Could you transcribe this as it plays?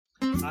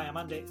Hi, I'm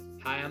Andy,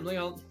 Hi, I'm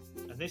Leon.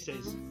 and this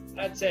is...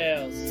 Head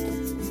Tales.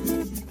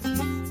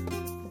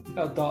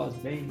 How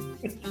daughter's me.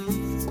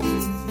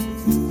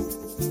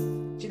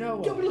 Do you know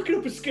what? Don't be looking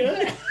up a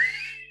skirt!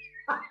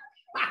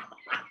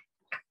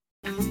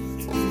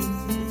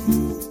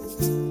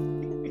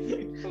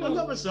 I've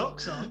got my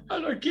socks on.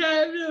 I don't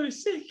care, I'm really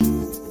sick.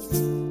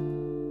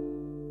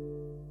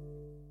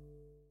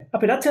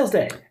 Happy Dad Tales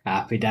Day.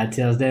 Happy Dad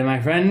Tales Day, my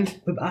friend.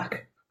 We're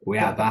back. We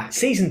are back.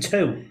 Season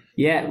 2.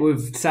 Yeah,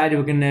 we've decided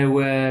we're going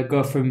to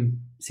go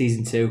from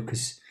season 2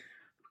 because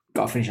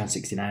got to finish on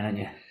 69, haven't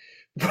you?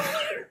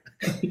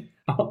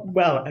 Oh,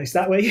 well, is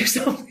that where you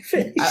saw me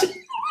finish?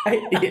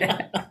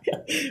 Yeah.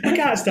 I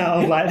can't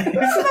start off like that.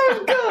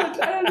 Oh, God.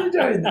 I'm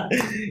enjoying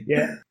that.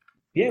 Yeah.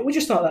 Yeah, we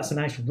just thought that's a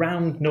nice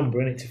round number,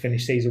 innit, to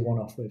finish season 1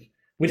 off with.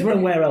 We don't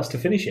know where else to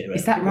finish it.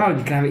 Is that round?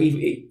 You can have it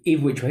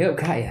either which way up,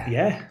 can't you?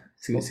 Yeah.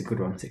 So it's a good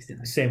one,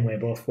 69. Same way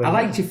both ways. I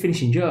liked your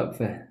finishing joke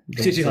for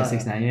Did you like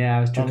 69. Yeah, I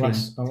was on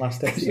chuckling.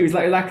 last It episode. was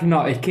like a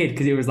naughty kid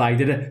because it was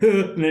like, and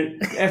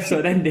the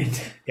episode ended.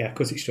 Yeah,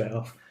 cut it straight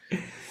off.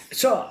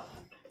 So,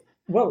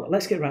 well,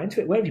 let's get right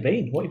into it. Where have you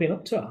been? What have you been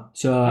up to?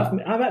 So,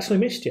 I've actually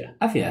missed you.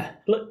 have you?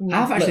 Look,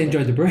 I've actually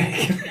enjoyed the break.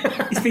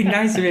 It's been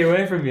nice to be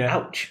away from you.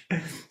 Ouch.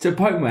 To a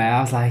point where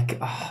I was like,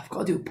 oh, I've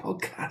got to do a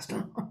podcast.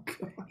 Oh,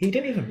 God. You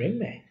didn't even ring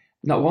me.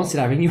 Not once did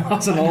I ring you. I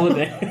was on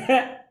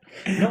holiday.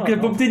 No, Because I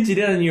bumped into you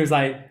then and you was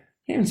like,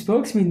 you haven't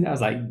spoke to me. I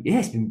was like, yeah,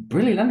 it's been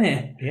brilliant, hasn't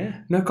it?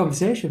 Yeah. No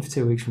conversation for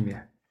 2 weeks from you.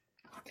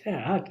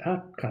 Yeah, I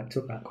kind of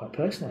took that quite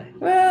personally.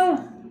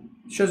 Well,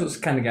 shows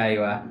what kind of guy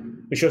you are.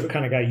 It shows what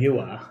kind of guy you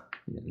are.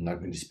 I'm not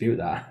going to dispute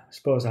that. I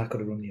suppose I could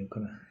have rung you,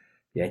 couldn't I?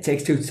 Yeah, it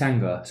takes two to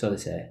tango, so they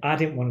say. I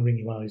didn't want to ring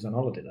you while he was on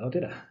holiday, though,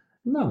 did I?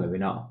 No, maybe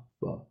not,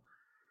 but...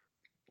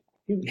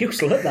 You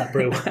slipped that,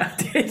 bro. I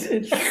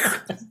did.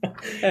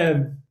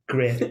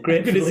 Great. I'm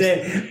going to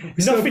say,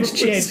 Nothing's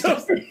changed. So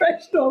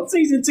professional.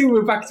 Season 2,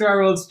 we're back to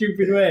our old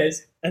stupid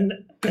ways. And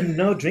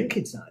no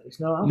drinking tonight. There's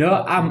no alcohol.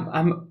 No,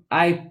 when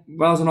I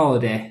was on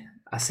holiday,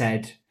 I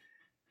said,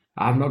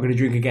 I'm not going to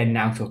drink again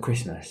now till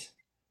Christmas.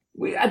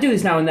 I do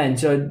this now and then,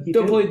 so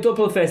don't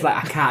pull the face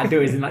like I can't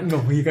do it. And like,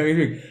 no, you got to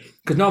drink.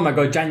 Because normally I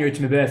go January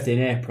to my birthday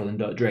in April and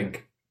don't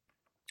drink.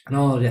 And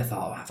on holiday I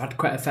thought, I've had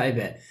quite a fair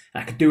bit.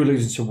 And I could do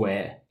losing some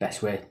weight.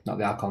 Best way, knock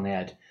the alcohol on the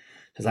head.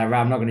 So I was like,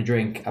 right, I'm not going to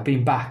drink. I've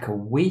been back a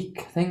week,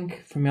 I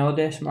think, from my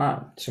holiday, something like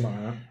that. Something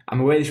like that. I'm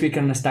away this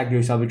weekend on a stag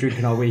do, so I'll be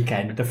drinking all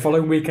weekend. The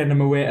following weekend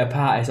I'm away at a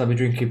party, so I'll be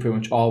drinking pretty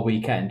much all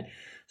weekend.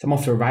 So I'm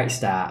off to a right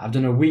start. I've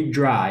done a week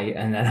dry,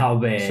 and then I'll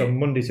be... So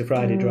Monday to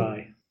Friday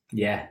dry.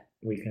 Yeah.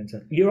 Weekends.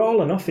 You're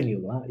all and off in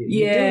you, aren't you?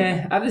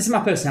 Yeah, this is my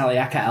personality.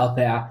 I can't help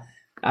it.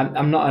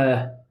 I'm not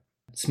a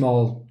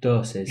small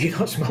doses. You're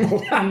not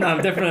small. I'm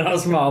definitely not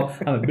small.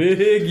 I'm a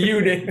big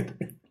unit.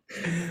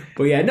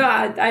 But yeah, no,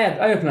 I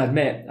openly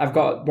admit I've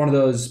got one of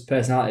those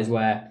personalities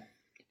where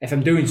if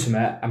I'm doing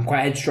something, I'm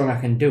quite headstrong. I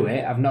can do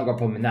it. I've not got a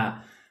problem with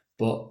that.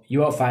 But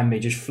you won't find me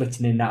just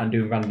flitting in that and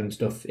doing random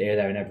stuff here,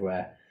 there, and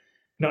everywhere.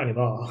 Not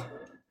anymore.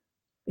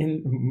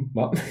 In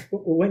what?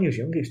 When you was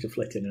young, you used to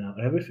flit in and out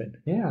of everything.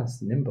 Yeah,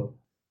 it's nimble.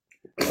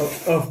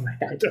 Oh,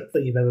 I don't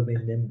think you've ever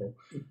been nimble.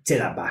 Take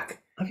that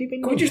back. Have you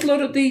been Can we nimble? just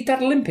load up the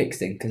Dad Olympics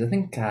thing? Because I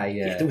think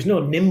There was no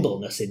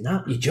nimbleness in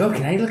that. You're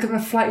joking, eh? Look at how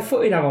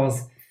flight-footed I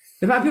was.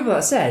 The amount of people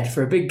that said,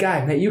 for a big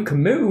guy, mate, you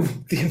can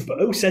move. But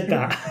who said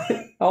that?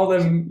 All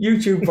them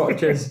YouTube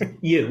watchers.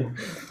 You.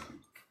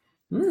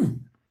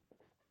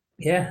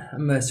 Yeah,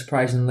 I'm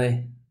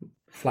surprisingly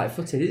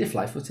flight-footed. Is it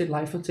flight-footed?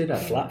 Light-footed? I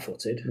don't know.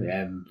 Flat-footed.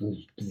 Yeah.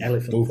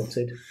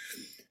 Elephant-footed.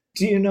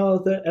 Do you know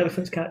that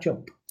elephants can't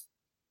jump?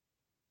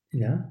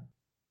 Yeah.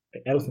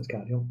 Elephants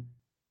can't jump.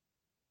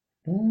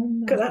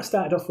 Because that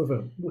started off with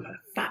a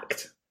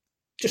fact.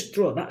 Just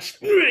throw that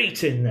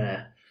straight in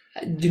there.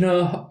 Do you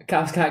know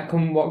cows can't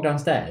come walk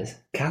downstairs?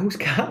 Cows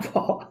can't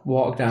what?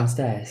 Walk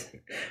downstairs.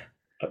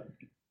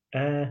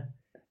 I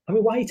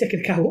mean, why are you taking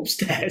a cow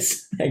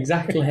upstairs?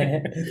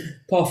 Exactly.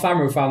 Poor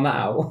farmer who found that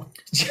out.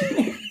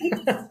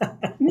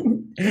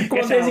 Come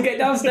on, Daisy, get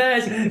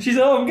downstairs. She's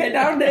home. Get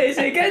down,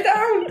 Daisy. Get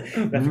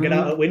down. Never get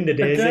out the window,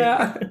 Daisy.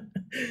 Yeah.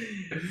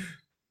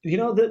 You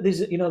know that there's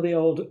the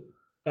old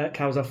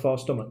cows have 4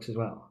 stomachs as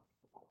well.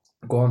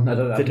 Go on. I've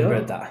They never don't?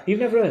 heard that.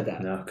 You've never heard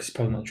that? No, because it's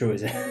probably not true,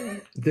 is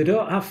it? They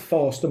don't have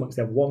 4 stomachs.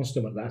 They have 1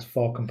 stomach that has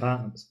 4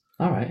 compartments.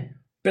 All right.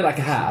 Bit like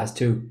a hat has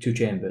two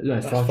chambers. No,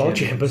 it's That's 4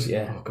 chambers.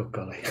 Yeah. Oh, good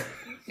golly.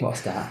 What a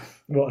start.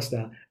 What a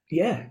start.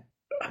 Yeah.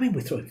 I mean, we're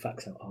throwing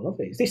facts out all of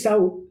it. Is this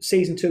how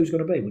season 2 is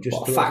going to be? We're just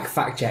What a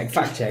fact check.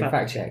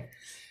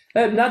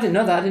 No, I didn't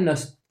know that. I didn't know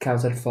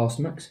cows had 4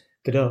 stomachs.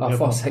 They don't. Or no,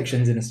 4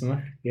 sections in a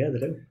stomach. Yeah, they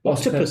do.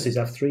 What's Octopuses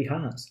have 3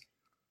 hearts.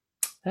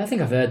 I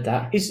think I've heard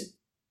that.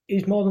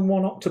 Is more than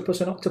one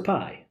octopus an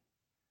octopi? I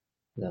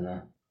don't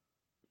know.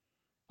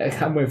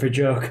 I'm waiting for a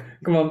joke.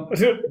 Come on.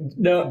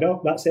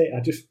 No, that's it.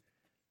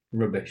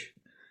 Rubbish.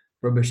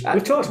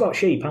 We've talked about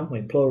sheep, haven't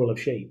we? Plural of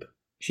sheep.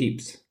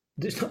 Sheeps.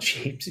 It's not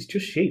sheep, it's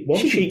just sheep. 1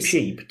 Sheeps.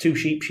 sheep, 2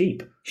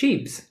 sheep.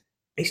 Sheeps.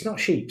 It's not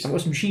sheep. I've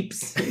got some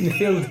sheeps in the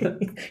field.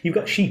 You've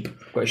got sheep.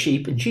 I've got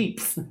sheep and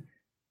sheeps.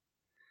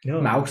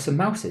 No. Mouse and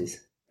mouses.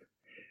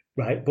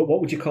 Right, but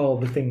what would you call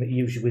the thing that you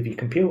use with your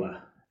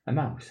computer? A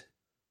mouse.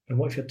 And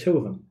what if you had two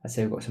of them? I'd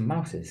say we've got some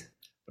mouses.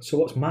 So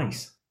what's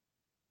mice?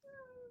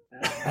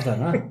 I don't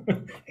know.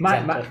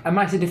 Exactly. A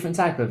mice a different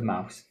type of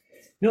mouse?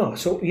 No,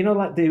 so you know,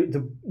 like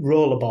the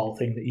rollerball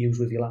thing that you use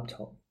with your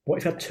laptop. What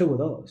if you had two of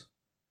those?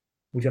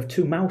 Would you have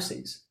two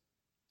mouses,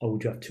 or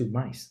would you have two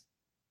mice?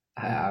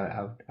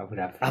 I would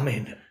have. I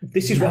mean,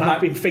 this is what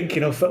I've been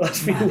thinking of for the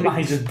last few My weeks.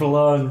 mind is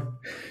blown.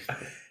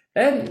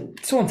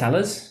 Someone tell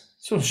us.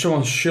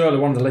 Someone surely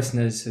one of the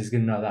listeners is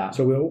going to know that.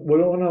 So we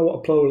all know what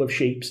a plural of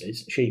sheeps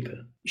is. Sheep.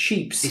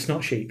 Sheeps. It's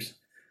not sheeps.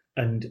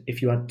 And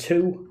if you had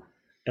two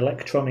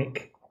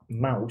electronic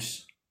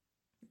mouse,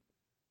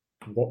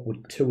 what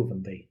would two of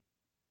them be?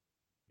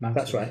 Mouses.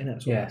 That's right, isn't it?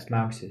 That's what Yeah, I'm asking.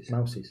 mouses.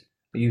 Mouses.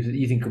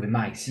 You think it could be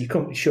mice?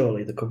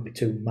 Surely there couldn't be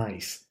two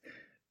mice.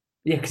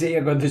 Yeah, because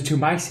there's two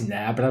mice in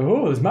there, but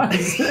there's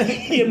mice.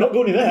 You're not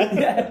going in there.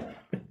 Yeah.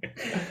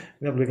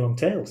 They have big long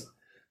tails.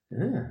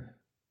 Yeah.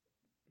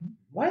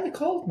 Why are they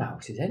called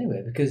mouses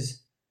anyway?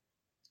 Because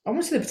I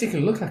won't say they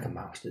particularly look like a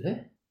mouse, do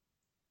they?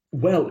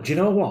 Well, do you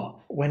know what?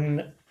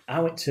 When I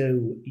went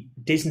to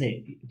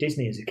Disney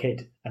as a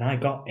kid, and I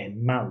got a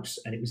mouse,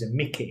 and it was a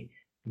Mickey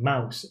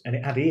mouse, and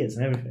it had ears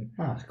and everything.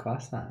 Oh, that's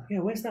class, that. Yeah,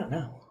 where's that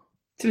now?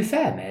 To be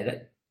fair,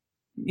 mate,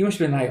 you must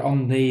have been like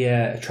on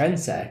the trend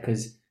there,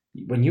 because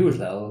when you was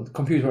little,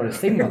 computers weren't a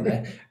thing, weren't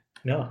they?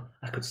 No,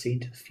 I could see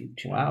into the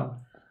future. Wow.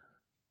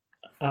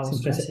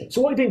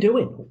 So what have you been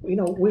doing? You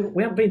know,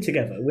 we haven't been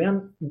together. We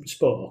haven't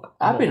spoke.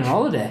 I've been on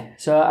holiday.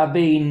 So I've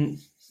been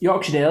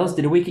Yorkshire Dales,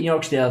 did a week in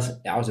Yorkshire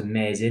Dales. That was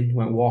amazing.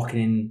 Went walking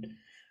in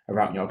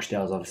around Yorkshire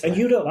Dales, obviously. And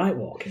you don't like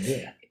walking, do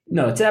you?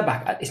 No, take that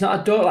back. It's not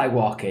I don't like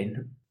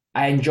walking.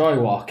 I enjoy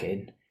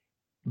walking,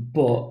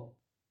 but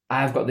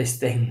I've got this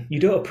thing. You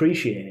don't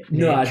appreciate it.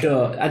 No, I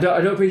don't. I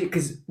don't appreciate it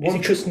because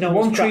one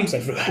tree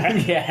everywhere.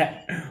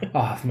 Yeah.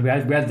 Oh, we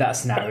had that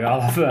scenario.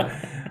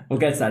 We'll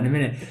get to that in a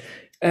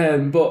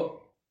minute. But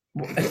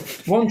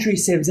one tree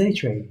saves any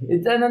tree,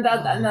 and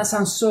that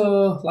sounds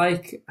so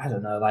like I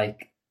don't know,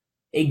 like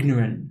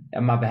ignorant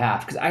on my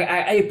behalf because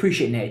I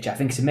appreciate nature. I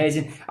think it's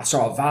amazing. I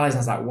saw valleys and I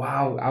was like,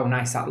 wow, how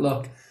nice that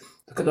looked.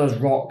 Look at those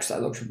rocks.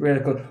 That looks really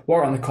good.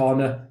 Walk around the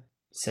corner.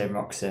 Same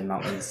rocks, same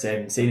mountains,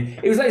 same scene.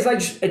 It's like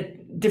just a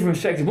different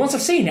perspective. Once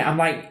I've seen it, I'm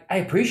like, I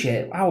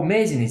appreciate it. How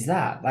amazing is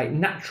that? Like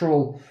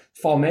natural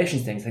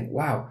formations things. I think,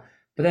 wow.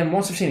 But then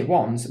once I've seen it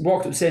once,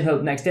 walked up the same hill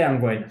the next day,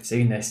 I'm going, I've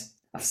seen this.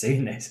 I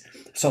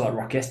saw that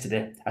rock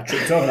yesterday. I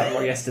tripped over that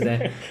rock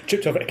yesterday.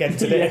 Tripped over it again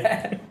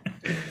today.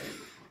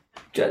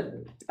 Yeah.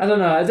 I don't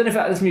know. I don't know if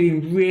that's me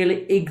being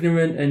really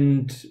ignorant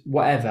and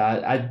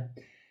whatever.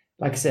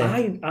 Like I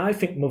say, I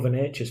think Mother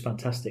Nature's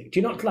fantastic. Do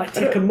you not like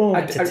take a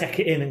moment to take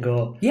it in and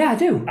go, yeah, I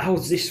do.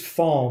 How's this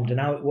formed and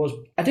how it was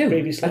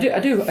previously? I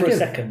do. For a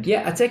second.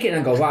 Yeah, I take it in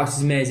and go, wow, this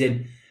is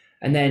amazing.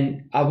 And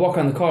then I walk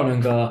around the corner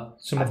and go,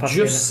 I've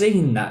just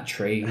seen that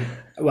tree.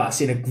 Well, I've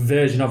seen a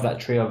version of that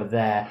tree over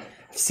there.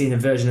 I've seen a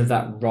version of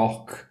that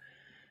rock.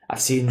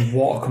 I've seen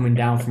water coming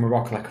down from a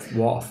rock like a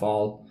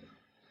waterfall.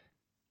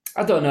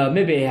 I don't know.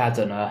 Maybe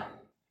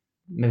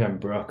I'm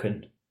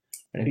broken.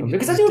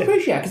 Because I do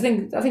appreciate it.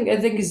 Because I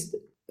think it's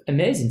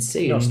amazing to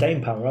see. No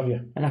staying power, have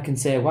you? And I can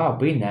say, wow, I've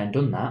been there and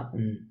done that,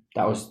 and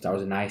that was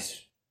a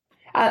nice.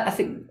 I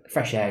think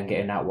fresh air and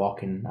getting out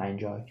walking, I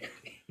enjoy.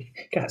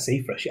 Can't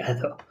see fresh air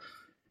though.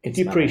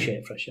 Do you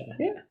appreciate fresh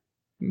air?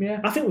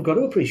 Yeah. I think we've got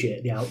to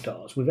appreciate the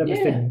outdoors. With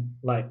everything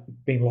like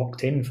being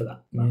locked in for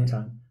that amount of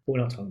time. But we're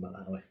not talking about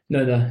that, are we?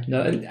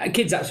 No. And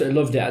kids absolutely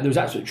loved it. There was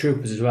absolute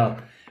troopers as well.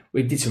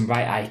 We did some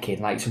right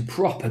hiking, like some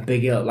proper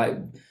big hill, like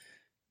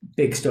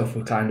big stuff.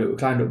 We climbed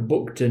up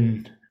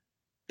Buckton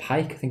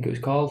Pike, I think it was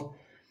called,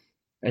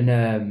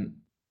 and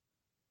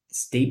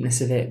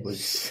steepness of it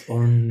was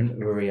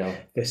unreal.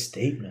 The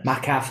steepness. My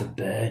calves were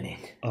burning.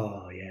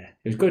 Oh yeah,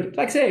 it was good.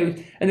 Like I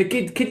say, and the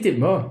kid didn't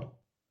moan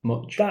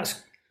much. I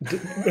was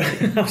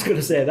going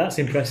to say that's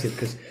impressive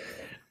because.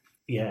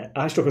 Yeah,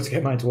 I struggled to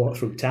get mine to walk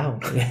through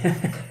town.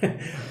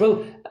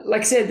 Well,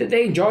 like I said,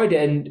 they enjoyed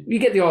it, and you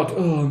get the odd,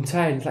 I'm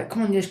tired. It's like,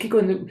 come on, just keep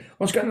going.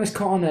 Once you get in this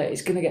corner,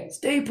 it's going to get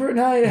steeper and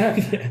higher.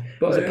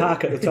 But there's a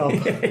park at the top.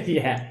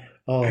 Yeah.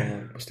 Oh,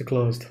 must have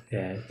closed.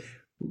 Yeah.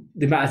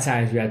 The amount of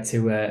times we had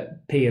to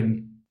pee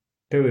and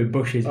poo in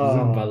bushes was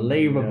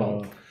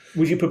unbelievable. No.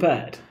 Was you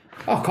prepared?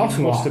 Oh, of course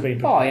you must have been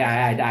prepared. Oh,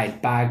 yeah, I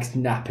had bags,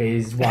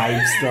 nappies,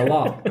 wipes, the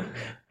lot.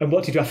 And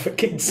what did you have for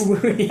kids?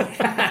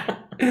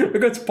 We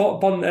go to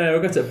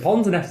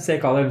ponds and have to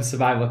take all them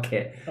survival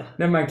kit.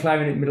 Never mind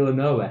climbing in the middle of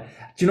nowhere.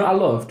 Do you know what I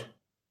loved?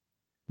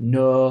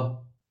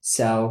 No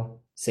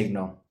cell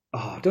signal.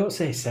 Oh, don't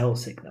say cell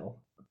signal.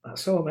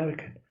 That's so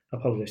American. I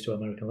apologise to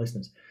American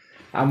listeners.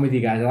 I'm with you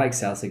guys. I like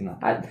cell signal.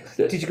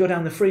 Did you go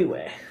down the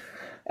freeway?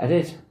 I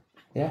did.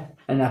 Yeah.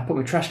 And I put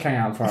my trash can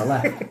out before I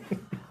left. Did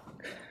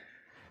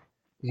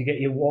you get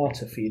your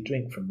water for your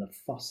drink from the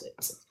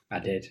faucet? I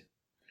did.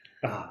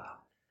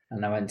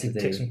 And I went to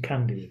take some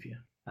candy with you.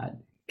 I'd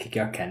kick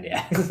your candy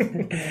out.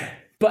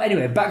 But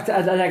anyway, back to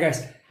I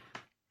digress.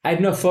 I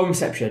had no phone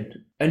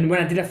reception, and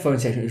when I did have phone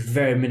reception, it was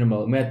very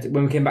minimal. And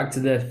when we came back to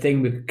the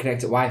thing, we could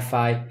connect to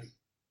Wi-Fi.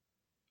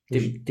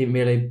 Didn't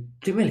really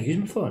use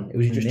my phone. It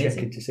was Just amazing.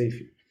 checking to see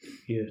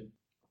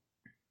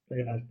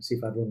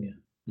if I'd run you.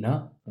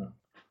 No,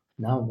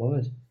 it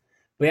was.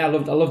 But yeah, I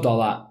loved all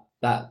that.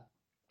 That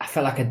I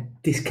felt like I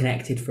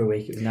disconnected for a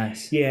week. It was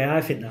nice. Yeah,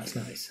 I think that's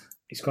nice.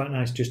 It's quite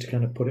nice just to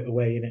kind of put it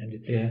away in it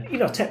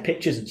and take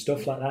pictures and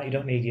stuff like that. You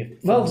don't need your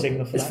phone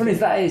signal for that. As funny as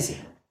that is,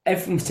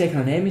 everyone's taking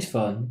on Amy's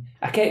phone.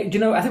 I think we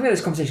had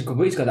this conversation a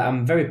couple of weeks ago that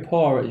I'm very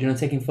poor at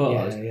taking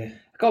photos. Yeah.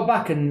 I got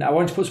back and I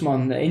wanted to put some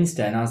on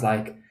Insta and I was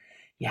like,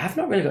 yeah, I've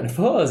not really got any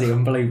photos here,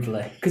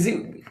 unbelievably. Because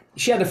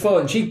she had a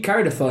phone, she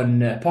carried a phone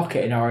in her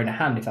pocket in her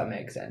hand, if that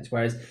makes sense.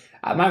 Whereas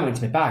mine went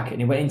into my bag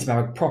and it went into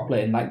my bag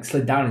properly and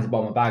slid down into the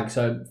bottom of my bag.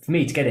 So for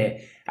me to get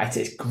it, I had to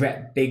take this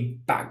great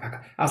big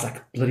backpack. I was like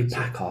a bloody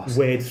pack horse.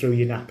 Wade through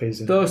your nappies.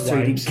 And those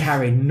two didn't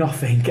carry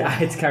nothing. I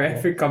had to carry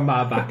everything on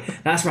my back.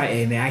 That's right,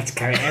 Amy. I had to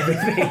carry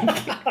everything.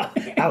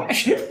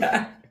 Ouch.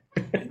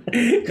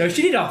 No,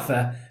 she did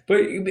offer, but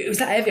it was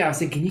that heavy. I was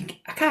thinking,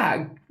 I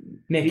can't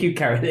make you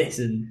carry this.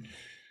 And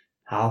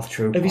half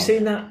true. Have you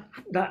seen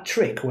that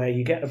trick where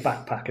you get a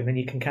backpack and then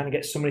you can kind of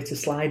get somebody to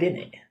slide in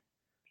it?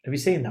 Have you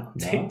seen that on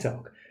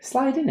TikTok?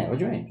 Slide in it? What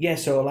do you mean? Yeah,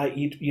 so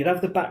you'd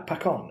have the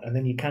backpack on and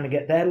then you kind of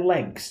get their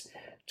legs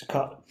to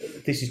cut.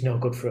 This is no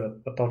good for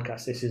a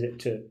podcast. This is it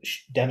to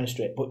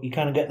demonstrate, but you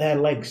kind of get their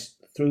legs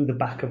through the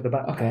back of the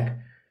backpack. Okay.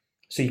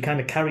 So you're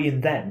kind of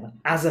carrying them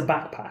as a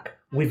backpack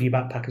with your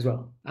backpack as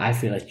well. I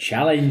feel a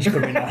challenge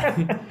coming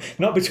on.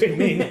 Not between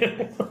me.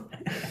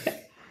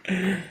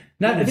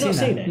 No, have you not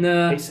seen it?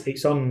 No.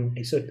 It's on.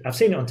 I've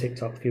seen it on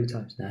TikTok a few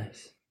times.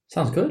 Nice.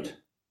 Sounds good.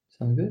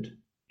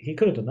 He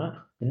could have done that.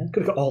 Yeah.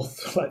 Could have got all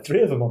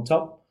three of them on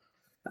top.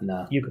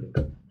 No. You could have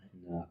done that.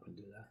 No, I couldn't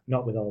do that.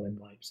 Not with all them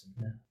wipes.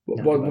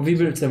 What have you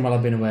been up to then while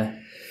I've been away?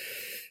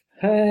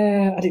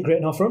 I did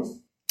Great North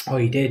Run. Oh,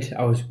 you did?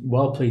 I was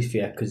well pleased for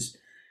you because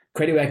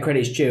credit where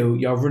credit's due.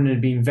 Your running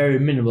had been very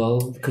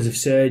minimal because of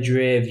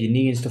surgery of your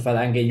knee and stuff like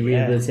that and getting your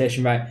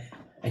rehabilitation right.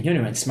 And you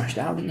only went and smashed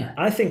it out, didn't you?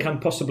 I think I'm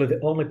possibly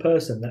the only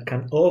person that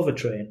can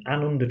overtrain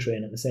and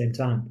undertrain at the same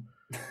time.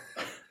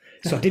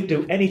 So I didn't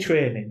do any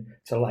training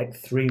till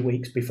 3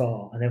 weeks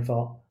before, and then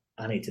thought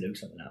I need to do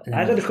something else.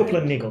 I had a couple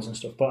of niggles and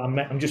stuff, but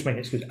I'm just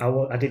making excuses.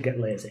 I did get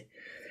lazy,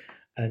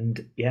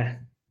 and yeah,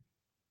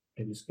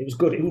 it was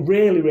good. It was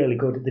really, really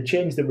good. They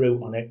changed the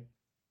route on it,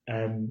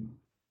 and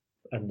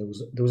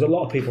there was a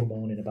lot of people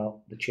moaning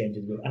about the change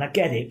of the route, and I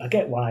get it. I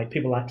get why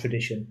people like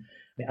tradition.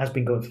 It has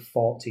been going for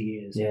 40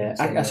 years. Yeah,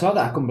 I saw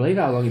that. I couldn't believe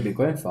how long it'd been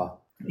going for.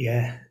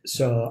 Yeah,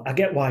 so I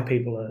get why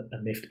people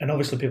are miffed, and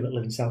obviously people that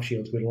live in South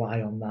Shields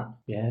rely on that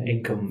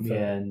income to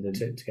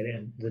get it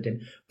in. They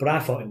didn't, but I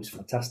thought it was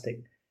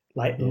fantastic.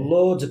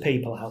 Loads of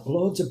people out,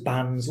 loads of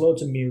bands,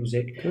 loads of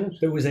music. Good.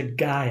 There was a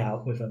guy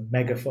out with a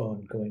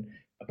megaphone going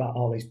about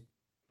all these,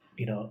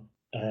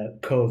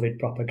 COVID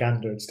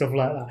propaganda and stuff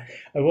like that.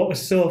 And what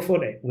was so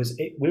funny was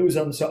we was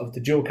on sort of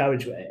the dual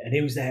carriageway, and he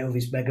was there with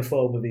his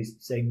megaphone with his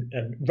thing,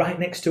 and right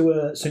next to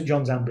a St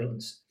John's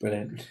ambulance.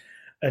 Brilliant.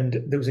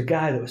 And there was a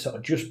guy that was sort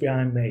of just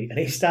behind me, and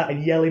he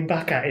started yelling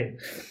back at him,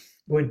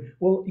 going,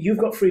 well, you've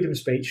got freedom of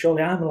speech,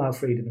 surely I'm allowed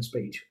freedom of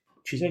speech.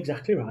 Which is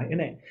exactly right, isn't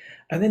it?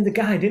 And then the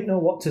guy didn't know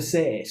what to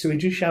say, so he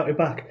just shouted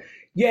back,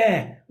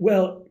 yeah,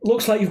 well,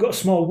 looks like you've got a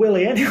small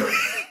willy anyway.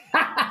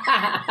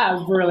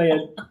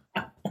 Brilliant.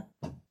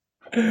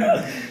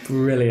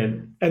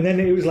 Brilliant. And then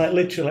it was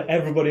literally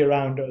everybody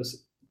around us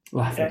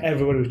laughing.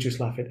 Everybody was just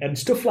laughing, and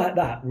stuff like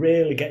that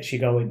really gets you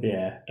going.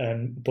 Yeah.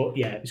 But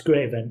yeah, it's a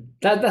great event.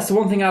 That's the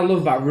one thing I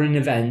love about running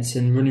events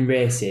and running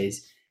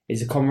races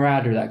is the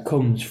camaraderie that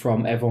comes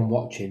from everyone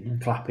watching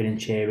and clapping and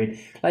cheering.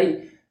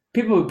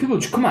 People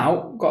just come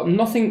out, got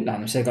nothing.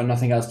 I'm saying got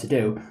nothing else to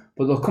do,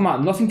 but they'll come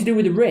out, nothing to do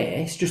with the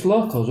race, just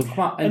locals. Will come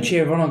out and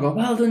cheer everyone on, and go,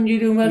 well done, you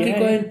doing well, keep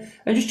going,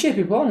 and just cheer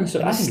people on and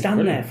stuff. I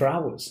stand there for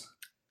hours.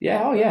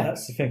 Yeah, oh yeah,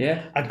 that's the thing.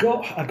 Yeah, I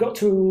got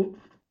to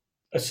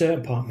a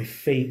certain point, my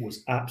feet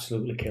was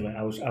absolutely killing.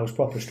 I was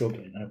proper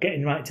struggling. I'm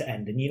getting right to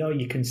end, and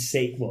you can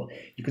see. Well,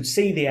 you could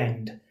see the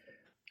end.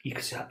 You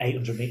could see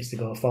 800 metres to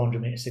go,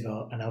 400 metres to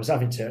go, and I was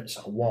having to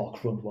sort of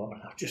walk, and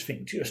I was just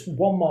thinking, just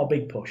one more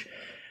big push.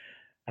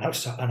 And I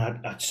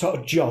sort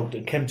of jogged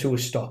and came to a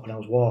stop, and I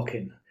was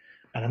walking,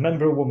 and I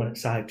remember a woman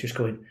outside just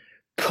going,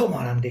 "Come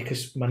on, Andy,"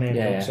 because my name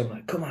was. So I'm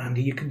like, "Come on,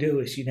 Andy, you can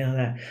do this."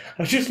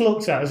 I just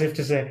looked at her as if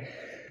to say,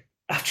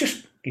 I've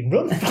just been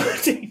running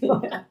 14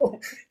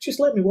 miles. Just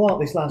let me walk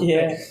this last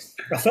bit.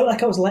 I felt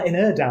like I was letting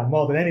her down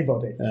more than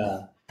anybody.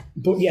 Yeah.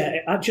 But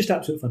yeah, just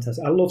absolutely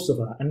fantastic. I love stuff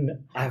like that.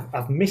 And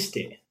I've missed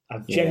it.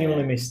 I've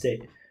genuinely missed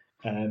it.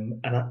 And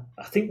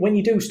I think when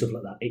you do stuff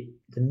like that,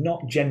 they're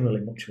not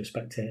generally much of a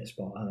spectator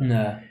sport, are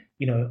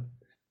they? No.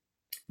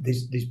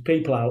 There's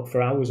people out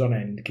for hours on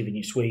end giving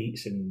you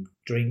sweets and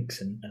drinks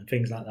and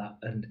things like that.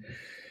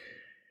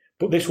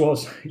 But it's one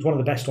of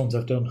the best ones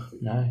I've done.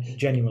 Nice.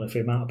 Genuinely, for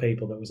the amount of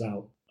people that was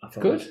out.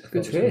 Good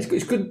to hear.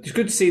 It's good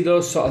to see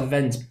those sort of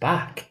events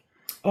back.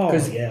 Oh,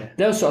 yeah.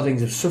 Those sort of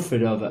things have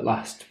suffered over the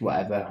last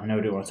whatever. I know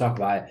we don't want to talk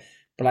about it.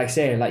 But like I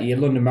say, like your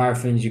London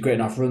marathons, your Great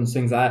North runs,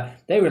 things like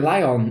that, they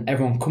rely on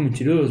everyone coming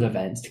to those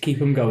events to keep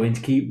them going,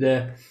 to keep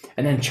and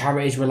then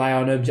charities rely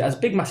on them. It has a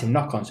big, massive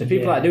knock on. So if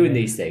people are doing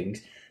these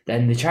things,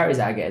 then the charities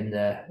are getting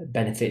the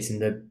benefits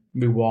and the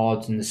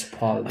rewards and the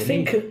support. I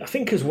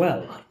think as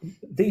well,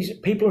 these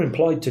people are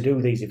employed to do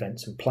these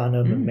events and plan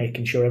them and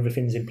making sure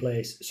everything's in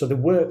place. So they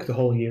work the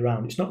whole year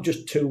round. It's not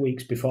just 2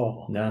 weeks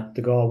before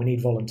they go, we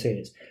need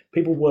volunteers.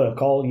 People work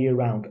all year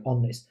round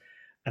on this.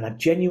 And I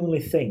genuinely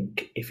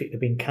think if it had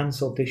been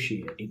cancelled this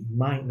year, it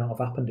might not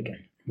have happened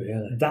again.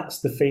 Really? That's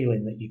the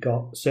feeling that you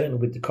got, certainly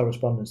with the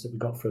correspondence that we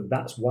got through.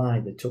 That's why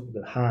they took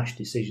the harsh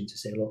decision to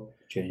say, look,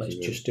 let's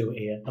just do it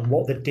here. And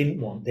what they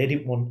didn't want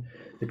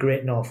the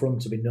Great North Run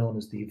to be known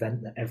as the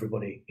event that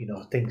everybody,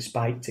 thinks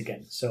spiked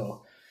again.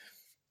 So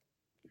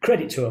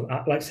credit to them.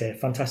 Like I say,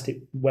 fantastic,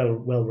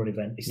 well-run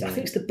event. I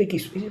think it's the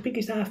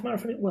biggest half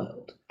marathon in the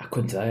world. I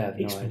couldn't tell you. I have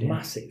no idea. It's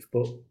massive,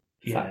 but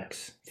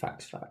Facts.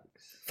 Facts.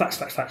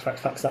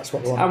 That's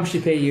what we want. How much do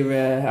you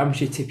pay how much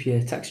do you tip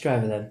your taxi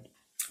driver then?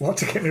 What,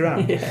 to get me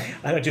round? Yeah.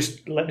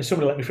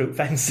 Somebody let me through the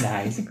fence.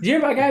 Nice. Do you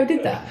remember a guy who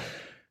did that?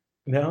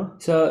 No.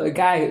 So a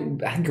guy,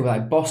 I think it was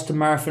like Boston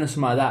Marathon or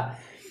something like that.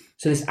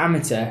 So this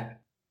amateur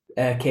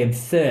came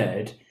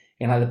third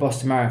in like the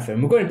Boston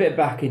Marathon. We're going a bit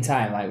back in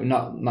time, like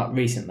not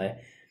recently.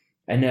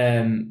 And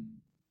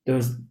there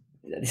was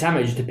this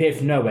amateur just appeared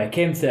from nowhere,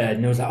 came third,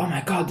 and it was like, oh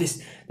my god,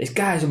 this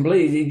guy's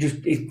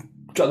unbelievable. He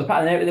dropped the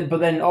pattern and everything. But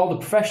then all the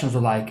professionals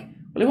were like,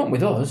 well, he went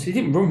with us. He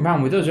didn't run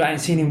around with us. I hadn't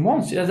seen him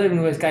once. I don't even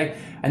know this guy.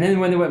 And then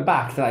when they went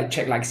back, they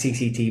checked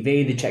CCTV,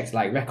 they checked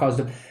records,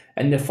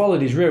 and they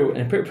followed his route.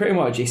 And pretty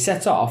much he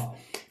set off,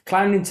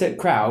 climbed into the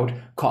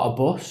crowd, caught a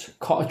bus,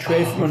 caught a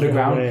train from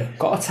underground,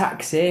 got a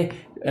taxi,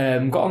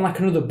 got on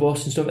another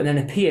bus and stuff, and then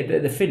appeared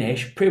at the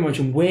finish, pretty much,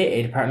 and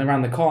waited apparently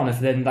around the corner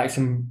for then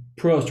some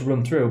pros to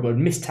run through, but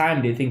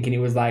mistimed it, thinking it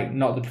was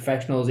not the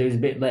professionals. It was a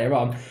bit later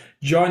on.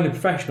 Joined the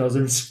professionals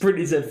and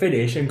sprinted to the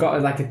finish and got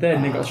a third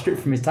and then got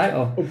stripped from his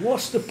title.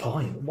 What's the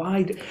point?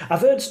 Why?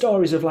 I've heard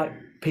stories of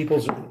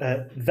people's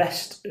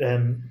vest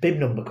bib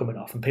number coming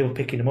off and people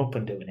picking them up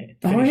and doing it.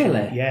 Oh,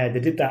 really? Yeah, they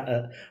did that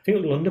at, I think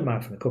it was London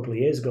Marathon a couple of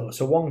years ago.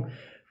 So one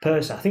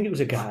person, I think it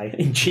was a guy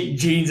in cheap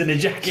jeans and a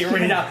jacket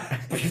running out.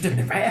 But you've done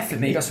the right effort,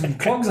 mate. You got some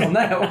clogs on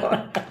there.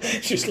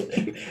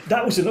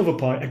 That was another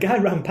point. A guy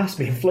ran past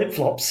me in flip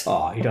flops.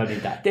 Oh, you don't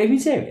need that. Are you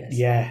serious?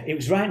 Yeah, it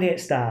was right near the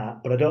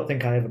start, but I don't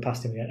think I ever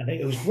passed him yet. And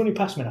it was running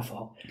past me, and I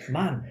thought,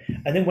 man.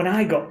 And then when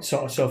I got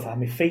sort of so far,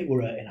 my feet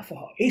were hurting. I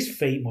thought, his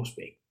feet must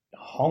be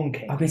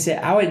honking. I can say,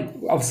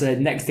 obviously,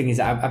 the next thing is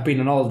that I've been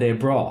on holiday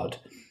abroad,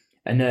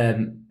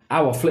 and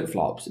our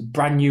flip-flops,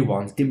 brand new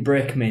ones, didn't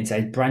break them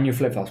inside, brand new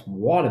flip-flops.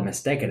 What a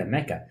mistake and a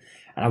mecca.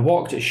 And I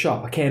walked at the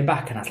shop, I came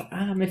back and I was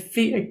like, my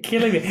feet are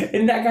killing me.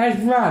 And that guy's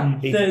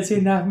ran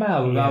 13.5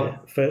 miles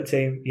without...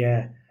 13,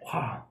 yeah.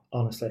 Wow.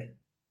 Honestly.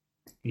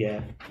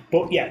 Yeah.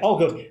 But yeah, all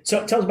good.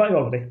 So tell us about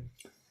your holiday.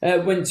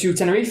 Went to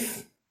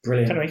Tenerife.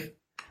 Brilliant. Tenerife.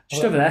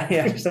 Just over there,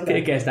 yeah. Just over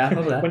there. Guest staff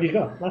over there. When did you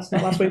go?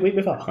 Last week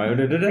before?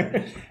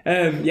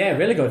 Yeah,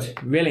 really good.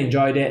 Really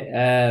enjoyed it.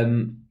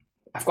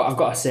 I've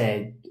got to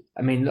say,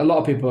 I mean, a lot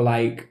of people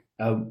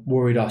are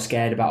worried or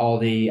scared about all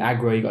the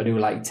aggro you got to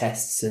do,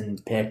 tests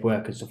and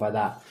paperwork and stuff like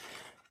that.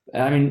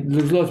 I mean,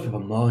 there's loads of people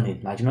moaning,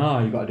 you got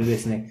to do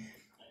this and that.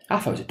 I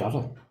thought it was a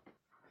doddle.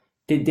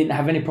 Didn't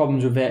have any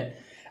problems with it.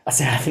 I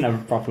say I didn't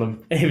have a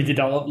problem. Even did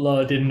all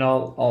uploading and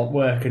all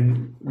work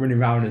and running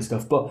around and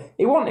stuff. But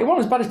it wasn't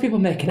as bad as people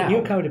making out.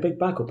 You carried a big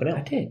bag up and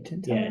I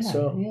did. Yeah,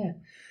 so... Yeah.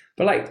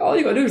 But all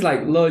you got to do is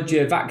load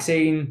your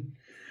vaccine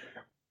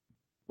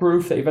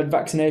proof that you've had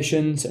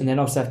vaccinations, and then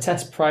obviously have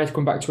test prior to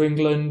come back to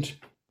England.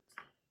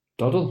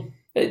 Doddle.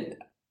 The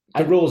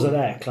rules are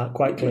there,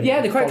 quite clear. Yeah,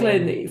 they're quite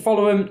clear.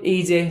 Follow them,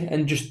 easy,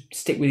 and just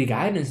stick with your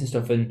guidance and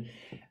stuff. And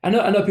I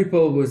know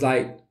people was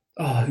like,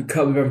 oh, you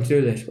can't be having to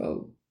do this.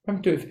 Well, I'm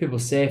having to do it for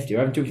people's safety, or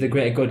I'm having to do it for the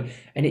greater good.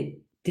 And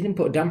it didn't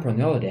put a damper on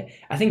the holiday.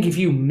 I think if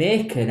you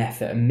make an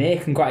effort and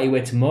go out of your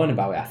way to moan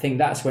about it, I think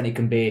that's when it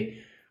can be...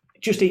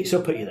 It just eats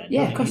up at you then.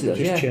 Yeah, of course it does.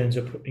 Just churns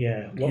up.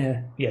 Yeah.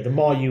 The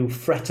more you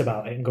fret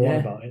about it and go on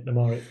about it, the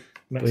more it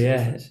makes a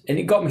difference. And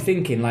it got me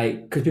thinking,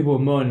 because people were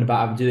moaning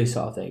about having to do these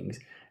sort of things,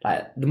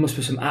 there must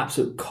be some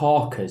absolute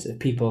corkers of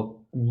people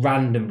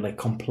randomly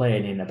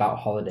complaining about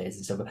holidays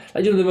and stuff.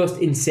 The most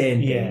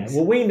insane things. Yeah,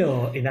 well, we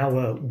know in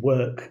our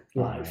work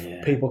life,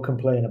 people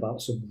complain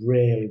about some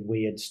really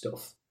weird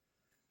stuff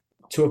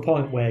to a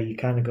point where you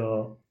kind of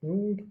go,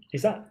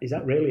 is that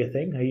really a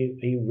thing?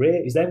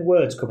 Is there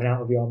words coming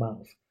out of your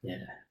mouth?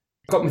 Yeah.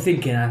 Got me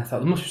thinking, I thought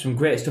there must be some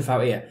great stuff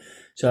out here.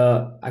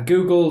 So I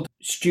Googled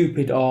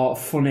stupid or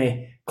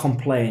funny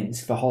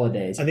complaints for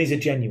holidays. And these are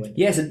genuine?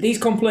 Yes, these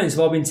complaints have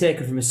all been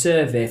taken from a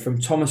survey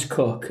from Thomas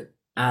Cook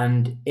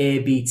and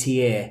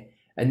ABTA.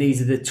 And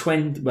these are the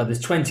 20, well, there's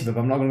 20 of them.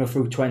 I'm not going to go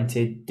through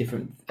 20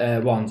 different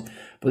ones.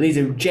 But these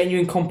are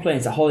genuine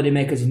complaints that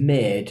holidaymakers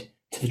made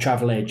to the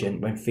travel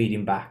agent when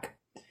feeding back.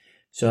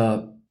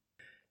 So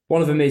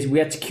one of them is, we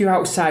had to queue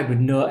outside with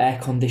no air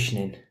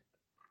conditioning.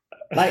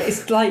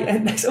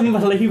 It's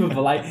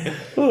unbelievable.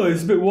 Oh,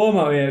 it's a bit warm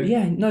out here.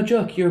 Yeah, no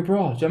joke, you're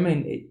abroad. I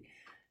mean,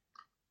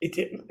 It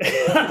didn't.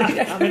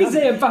 I can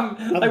say about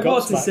like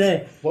what to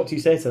say. What do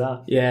you say to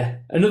that? Yeah.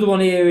 Another one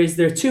here is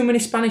there are too many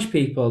Spanish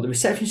people. The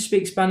receptionist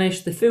speaks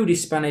Spanish. The food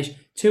is Spanish.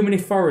 Too many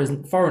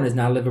foreigners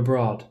now live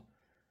abroad.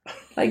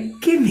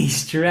 Like, give me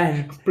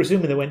strength.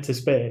 Presuming they went to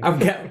Spain. I'm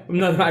not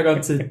might have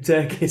gone to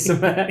Turkey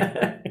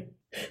somewhere.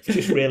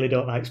 Just really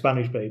don't like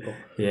Spanish people.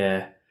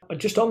 Yeah.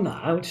 Just on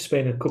that, I went to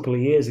Spain a couple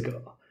of years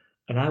ago,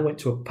 and I went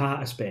to a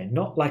part of Spain,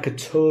 not like a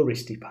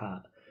touristy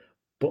part,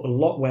 but a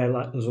lot where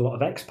like there's a lot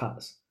of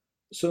expats.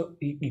 So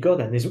you go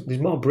there, and there's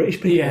more British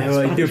people. Yeah,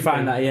 well, you do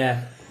find that,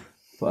 yeah.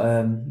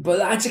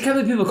 But I just can't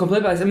believe people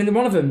complain about this. I mean,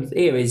 one of them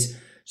here is,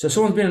 so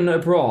someone's been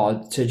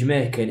abroad to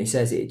Jamaica, and it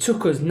says it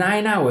took us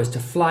 9 hours to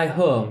fly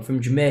home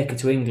from Jamaica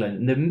to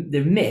England. And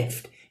they're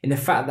miffed in the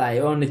fact that it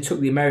only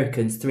took the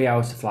Americans 3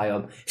 hours to fly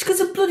home. It's because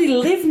they bloody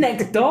live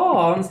next door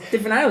on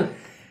different islands.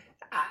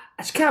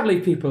 I just can't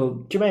believe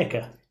people...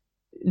 Jamaica?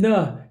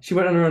 No, she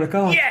went on her own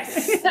accord.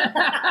 Yes!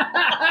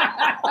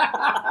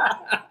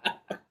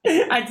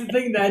 I had to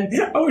think then.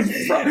 I was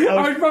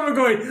probably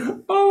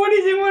going, oh, what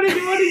is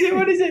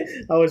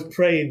it? I was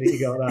praying that you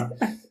got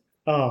that.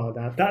 Oh,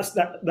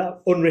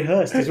 that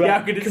unrehearsed as well. Yeah,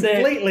 I'm going to say,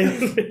 completely.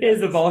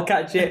 Here's the ball,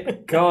 catch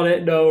it. Got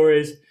it, no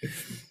worries.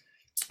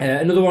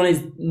 Another one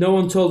is, no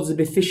one told us to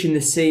be fish in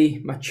the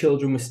sea. My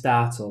children were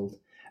startled.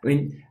 I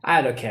mean,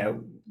 I don't care.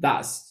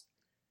 That's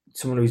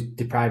someone who's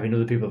depriving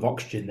other people of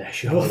oxygen there,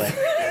 surely.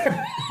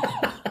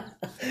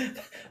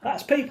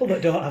 That's people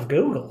that don't have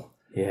Google.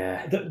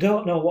 Yeah. That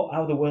don't know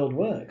how the world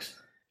works.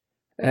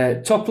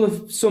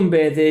 Topless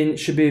sunbathing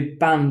should be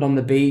banned on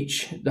the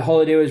beach. The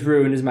holiday was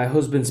ruined as my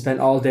husband spent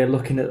all day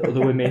looking at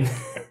other women.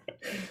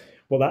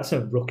 Well, that's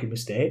a rookie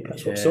mistake.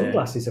 That's what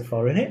sunglasses are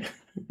for, isn't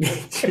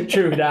it?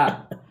 True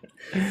that.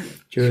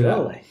 True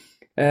Surely.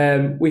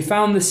 That. We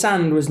found the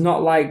sand was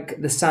not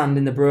like the sand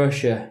in the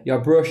brochure. Your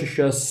brochure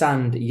shows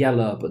sand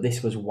yellow, but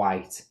this was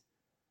white.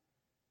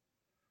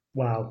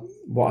 Wow.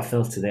 What a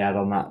filter they had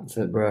on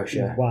that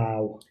brochure.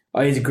 Wow.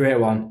 Oh, here's a great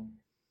one.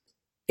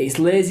 It's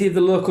lazy of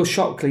the local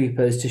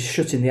shopkeepers to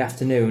shut in the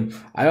afternoon.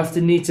 I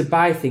often need to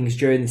buy things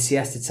during the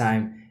siesta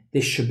time.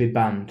 This should be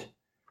banned.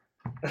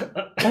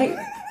 Like,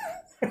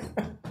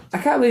 I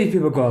can't believe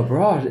people go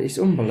abroad. It's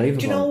unbelievable.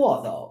 Do you know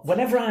what, though?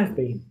 Whenever I've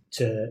been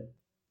to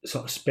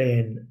sort of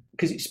Spain,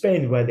 because it's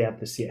Spain where they have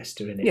the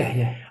siesta, in it.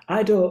 Yeah.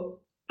 I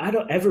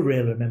don't ever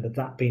really remember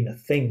that being a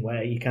thing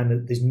where you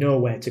there's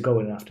nowhere to go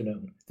in an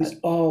afternoon. There's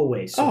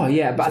always something. Oh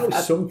yeah, but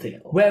there's something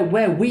else.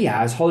 Where we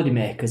are as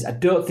holidaymakers, I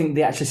don't think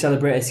they actually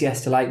celebrate a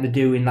siesta like they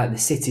do in like the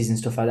cities and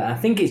stuff like that. I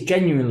think it's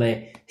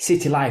genuinely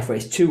city life where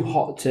it's too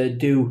hot to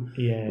do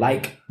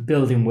like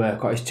building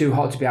work, or it's too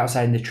hot to be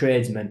outside in the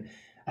tradesmen.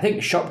 I think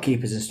the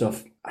shopkeepers and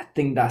stuff, I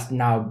think that's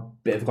now a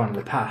bit of gone in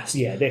the past.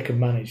 Yeah, they can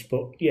manage,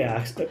 but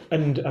yeah,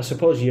 and I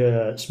suppose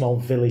your small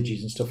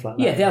villages and stuff like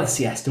that. Yeah, they have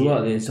siesta,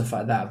 won't they, and stuff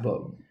like that,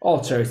 but all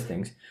tourist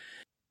things.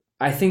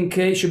 I think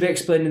it should be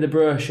explained in the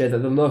brochure that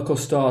the local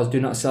stores do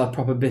not sell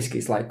proper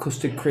biscuits like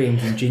custard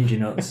creams and ginger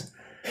nuts.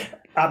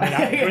 I mean,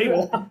 I agree.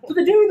 But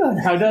they do though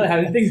now, don't they?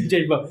 How things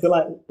change, but they're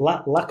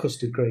like la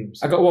custard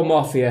creams. I got one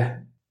more for you.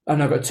 Oh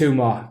no, I got two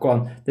more. Go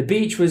on. The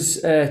beach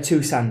was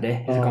too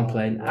sandy, is a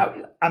complaint.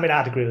 I mean,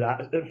 I'd agree with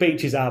that. The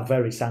beaches are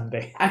very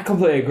sandy. I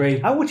completely agree.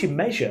 How would you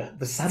measure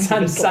the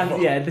sand?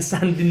 Yeah, the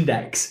sand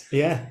index.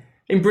 Yeah.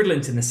 In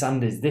Bridlington, the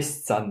sand is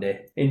this sandy.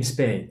 In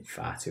Spain,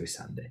 far too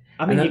sandy.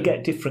 I mean, you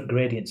get different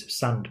gradients of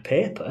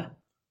sandpaper.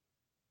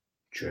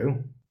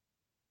 True.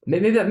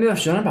 Maybe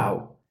that's what I'm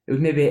about. It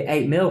was maybe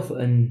 8 mil,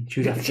 and she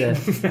was after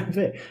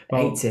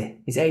 80.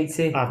 It's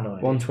 80. I've no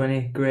idea.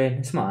 120 grain.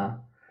 It's smart.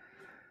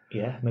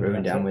 Yeah, maybe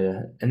ruined down with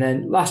it. And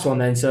then last one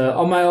then. So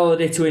on my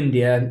holiday to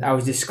India, I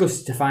was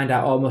disgusted to find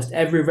out almost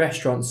every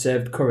restaurant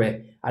served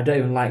curry. I don't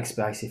even like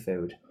spicy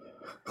food.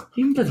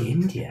 Even bloody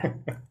India.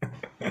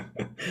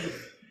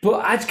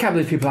 But I just can't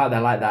believe people out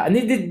there like that.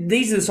 And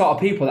these are the sort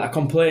of people that are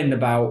complaining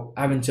about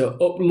having to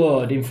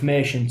upload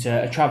information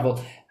to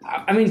travel.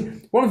 I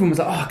mean, one of them was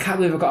like, "Oh, I can't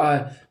believe I've got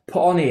to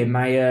put on here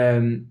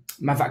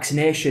my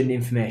vaccination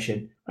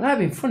information." And that'd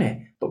been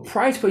funny. But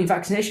prior to putting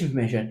vaccination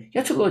information, you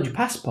had to upload your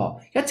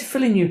passport. You had to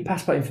fill in your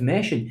passport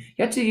information.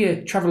 You had to do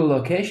your travel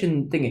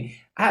location thingy.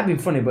 That'd been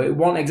funny, but it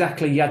wasn't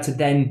exactly you had to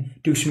then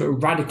do something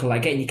radical,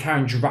 like get in your car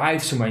and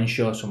drive somewhere and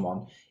show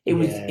someone. It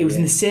was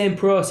in the same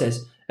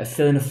process of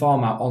filling a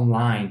form out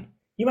online.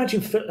 You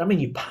imagine,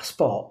 your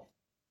passport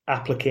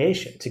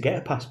application to get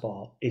a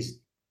passport is,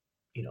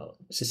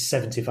 it's a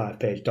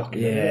 75-page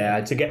document.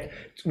 Yeah. To get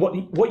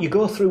what you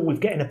go through with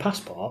getting a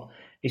passport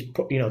is,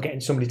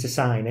 getting somebody to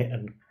sign it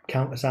and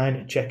countersign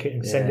it, check it,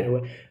 and send it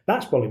away.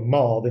 That's probably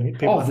more than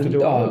people have to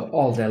do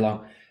all day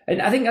long.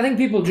 And I think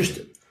people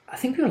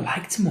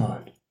like to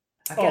moan.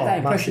 I get that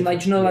impression,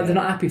 massively. They're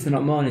not happy if they're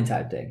not moaning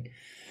type thing.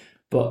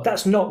 But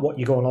that's not what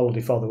you go on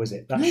holiday for, though, is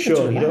it? That's you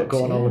don't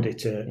go on holiday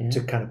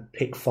to kind of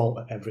pick fault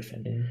at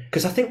everything.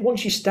 Because I think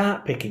once you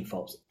start picking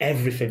faults,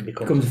 everything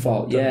becomes a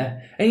fault.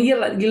 Yeah. And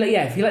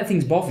if you let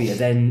things bother you,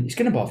 then it's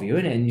going to bother you,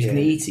 isn't it? And it's going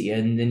to eat at you,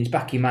 and then it's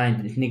back of your mind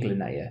and it's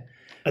niggling at you.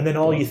 And then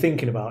all you're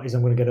thinking about is,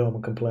 I'm going to get home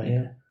and complain.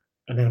 Yeah.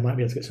 And then I might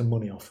be able to get some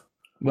money off.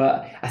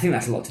 But I think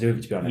that's a lot to do with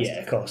it, to be honest. Yeah,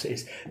 of course it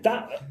is.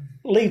 That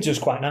leads us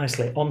quite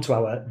nicely onto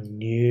our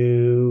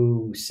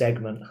new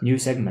segment. New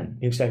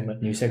segment. New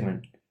segment. New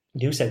segment.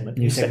 New segment.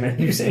 New segment.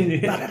 New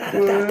segment.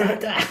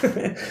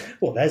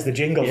 Well, there's the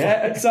jingle.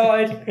 Yeah,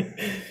 sorry.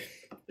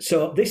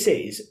 So this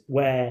is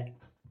where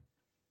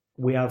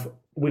we're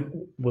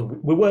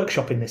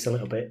workshopping this a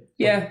little bit.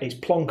 Yeah. It's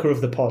plonker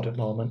of the pod at the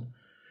moment.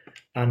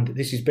 And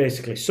this is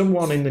basically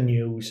someone in the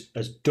news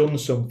has done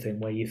something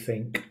where you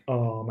think,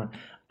 oh man,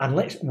 and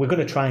we're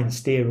going to try and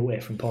steer away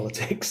from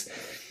politics.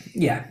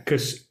 Yeah.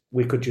 Because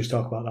we could just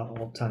talk about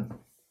that all the time.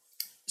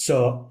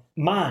 So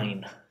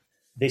mine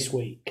this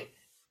week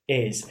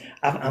is,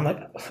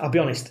 I'll be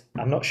honest,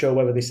 I'm not sure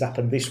whether this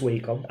happened this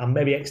week or I'm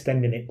maybe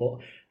extending it, but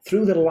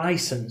through the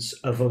license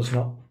of us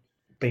not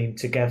being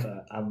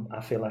together,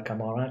 I feel like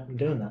I'm all right in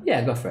doing that.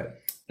 Yeah, go for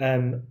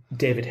it.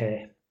 David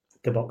Hay,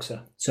 the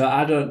boxer. So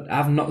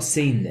I've not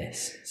seen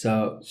this,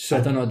 so I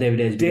don't know what David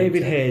Hayes.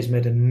 David Hayes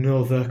made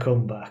another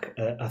comeback.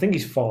 I think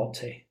he's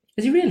 40.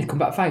 Has he really come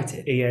back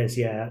fighting? He is,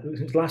 yeah. It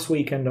was last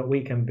weekend or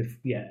weekend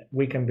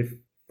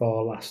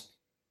before last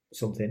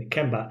something. He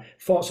came back,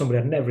 fought somebody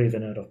I'd never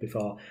even heard of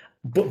before.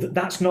 But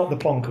that's not the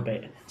plonker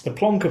bit. The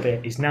plonker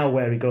bit is now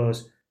where he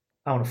goes,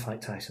 I want to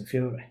fight Tyson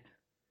Fury.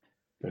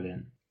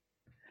 Brilliant.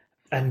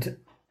 And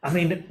I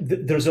mean,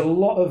 there's a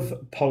lot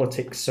of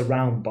politics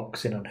around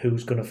boxing on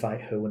who's going to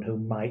fight who and who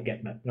might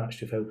get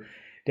matched with who.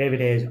 David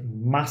Hayes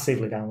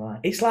massively down the line.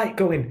 It's like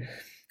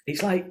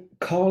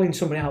calling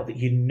somebody out that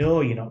you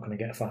know you're not going to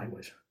get a fight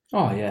with.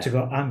 Oh yeah. To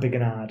go, I'm big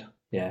and hard.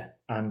 Yeah.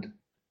 And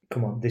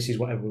come on, this is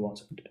what everyone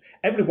wants.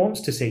 Everybody wants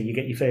to see you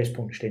get your face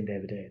punched in,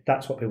 David Hayes.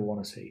 That's what people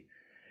want to see.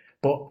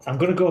 But I'm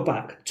going to go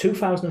back.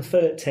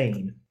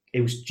 2013,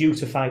 he was due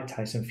to fight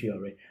Tyson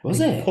Fury. Was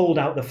he it? Pulled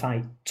out the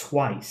fight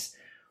twice.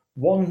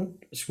 One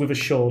with a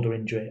shoulder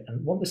injury,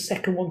 and the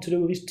second one to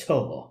do with his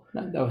toe.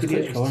 That was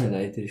Klitschko, wasn't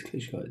it?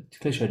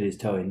 Klitschko did his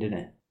toe in, didn't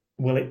it?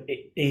 Well,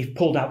 he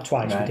pulled out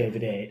twice Right. with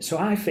David Hayes.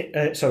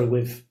 So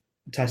with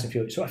Tyson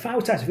Fury. So if I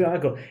were Tyson Fury,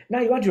 I'd go, now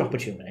you had your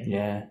opportunity.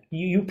 Yeah.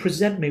 You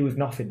present me with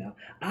nothing now.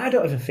 I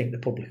don't even think the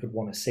public would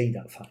want to see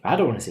that fight. I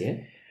don't want to see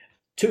it.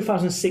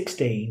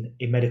 2016,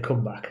 he made a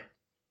comeback.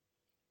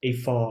 He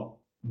fought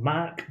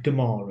Mark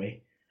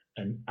Damari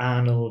and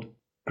Arnold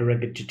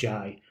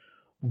Gregajai.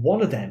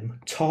 One of them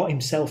taught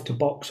himself to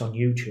box on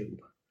YouTube,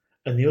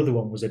 and the other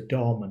one was a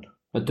doorman.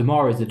 But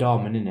Damari is the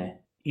doorman, isn't he?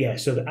 Yeah,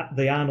 so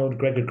the Arnold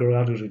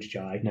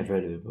Gregajai, Never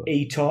heard of it. But...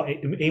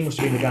 he must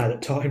have been the guy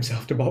that taught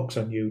himself to box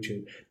on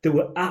YouTube. They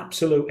were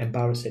absolute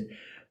embarrassing.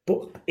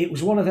 But it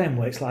was one of them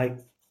where it's like,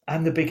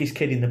 I'm the biggest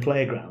kid in the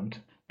playground,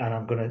 and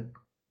I'm going to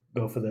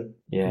go for the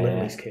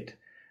littlest kid.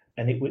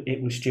 And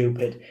it was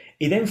stupid.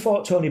 He then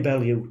fought Tony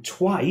Bellew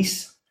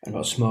twice. And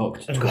got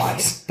smoked and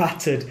twice. Got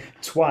battered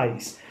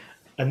twice.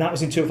 And that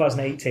was in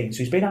 2018. So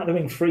he's been out of the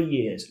ring 3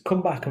 years,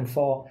 come back and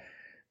fought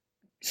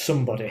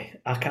somebody.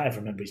 I can't even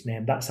remember his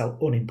name. That's how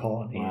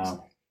unimportant he is.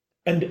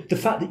 And the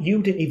fact that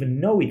you didn't even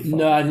know he'd fought.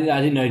 No, I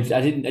didn't know. I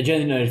genuinely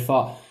didn't know he'd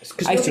fought.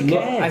 I used to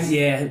love.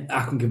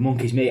 I couldn't give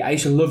monkeys, mate. I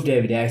used to love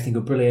David Hayes. I think he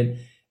was brilliant.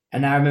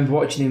 And I remember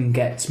watching him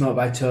get smoked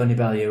by Tony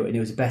Bellew, and it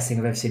was the best thing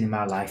I've ever seen in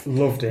my life.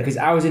 Loved it. Because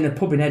I was in a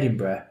pub in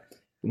Edinburgh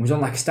and was on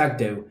like a stag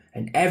do,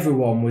 and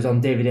everyone was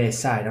on David Hayes'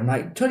 side. I'm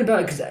like, Tony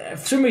Bellew, because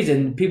for some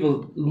reason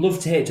people love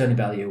to hate Tony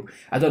Bellew.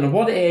 I don't know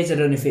what it is, I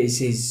don't know if it's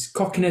his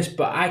cockiness,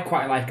 but I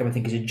quite like him. I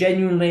think he's a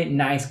genuinely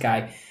nice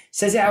guy.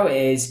 Says it how it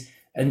is,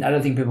 and I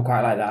don't think people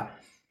quite like that.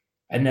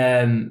 And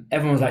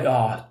everyone was like,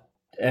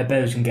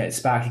 Bellew's going to get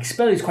sparked. Because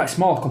Bellew's quite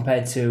small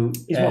compared to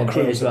he's more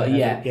Jay as well.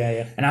 Yeah.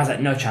 Yeah. And I was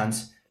like, no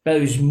chance.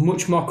 Bellew's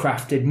much more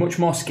crafted, much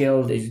more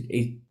skilled.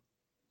 He's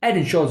head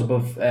and shoulders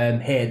above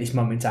Hay at this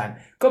moment in time.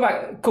 Go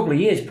back a couple of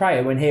years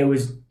prior when Hay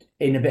was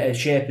in a bit of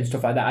shape and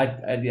stuff like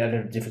that, I had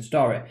a different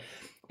story.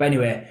 But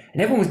anyway,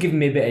 and everyone was giving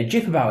me a bit of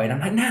jip about it. And I'm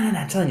like, no,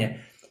 I'm telling you.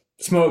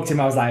 Smoked him.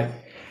 I was like,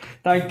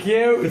 thank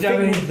you.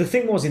 The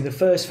thing was, in the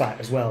first fight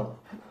as well,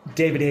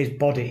 David Hayes'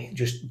 body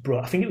just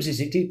broke. I think it was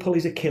did he pull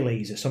his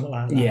Achilles or something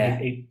like that?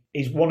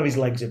 Yeah. One of his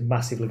legs had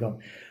massively gone.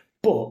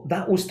 But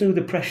that was through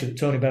the pressure that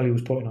Tony Bellew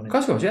was putting on him. Of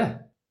course it was, yeah.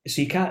 So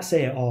you can't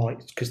say,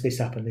 it's because this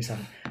happened.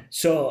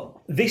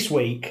 So this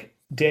week,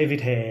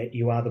 David Hay,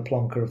 you are the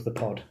plonker of the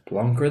pod.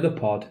 Plonker of the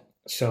pod.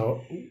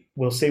 So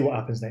we'll see what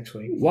happens next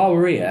week. While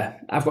we're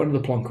here, I've got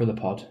another plonker of the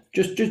pod.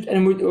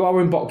 While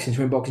we're in boxing, so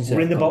we're in boxing circle.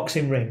 We're in the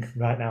boxing ring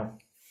right now.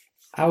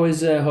 How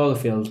was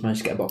Holyfield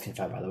managed to get a boxing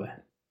fight, by the way?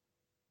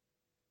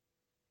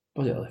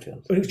 Was it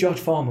Holyfield? It was George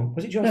Foreman.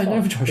 Was it George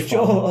Foreman? No, George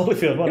Foreman.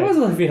 Holyfield, wasn't it? It was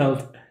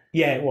Holyfield.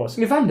 Yeah, it was.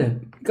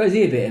 Evander got his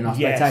ear bitten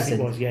off by Tyson. Yes,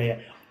 it was. Yeah.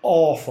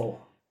 Awful.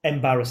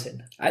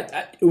 Embarrassing.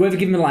 Whoever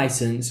gave him a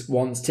licence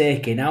wants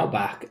taking out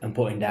back and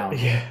putting down.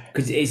 Yeah.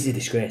 Because it is a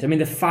disgrace. I mean,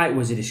 the fight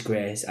was a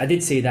disgrace. I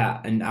did see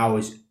that and I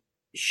was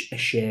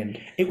ashamed.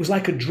 It was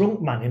like a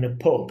drunk man in a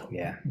pub.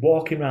 Yeah.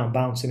 Walking around,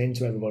 bouncing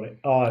into everybody.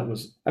 Oh, it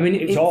was. I mean,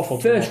 it was awful.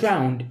 First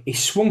round, he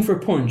swung for a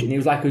punch and he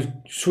was like he was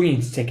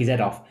swinging to take his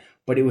head off.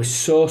 But it was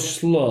so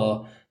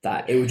slow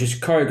that it was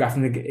just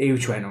choreographing. He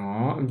just went,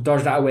 and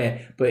dodged that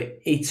away. But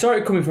he saw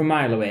it coming from a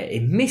mile away. He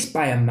missed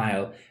by a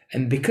mile.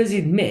 And because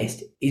he'd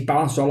missed, he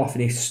balanced all off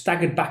and he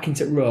staggered back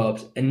into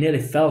ropes and nearly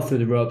fell through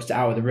the ropes to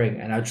out of the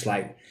ring. And I was just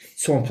like,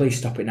 someone please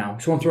stop it now.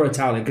 Someone throw a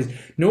towel in, because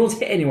no one's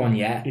hit anyone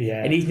yet.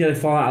 Yeah. And he's nearly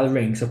fallen out of the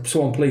ring, so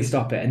someone please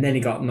stop it. And then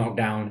he got knocked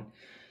down.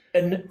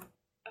 And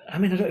I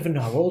mean, I don't even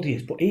know how old he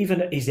is, but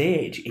even at his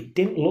age, it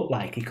didn't look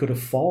like he could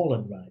have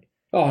fallen, right?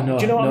 Oh, no.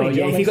 Do you know what I mean?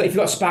 Yeah, if he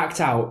got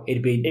sparked out,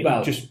 it'd be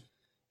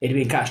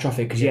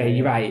catastrophic, because,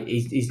 you're right.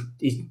 He's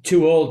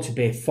too old to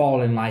be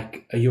falling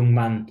like a young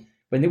man.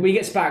 When you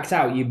get sparked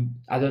out,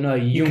 I don't know,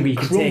 you're younger, you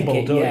can take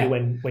crumble, it. don't Yeah.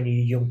 you, when you're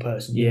a young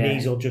person? Your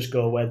knees will just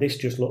go where this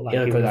just looked like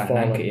It'll he go was like an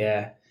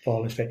anchor,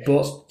 falling straight.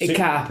 But it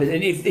can't happen.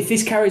 And if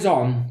this carries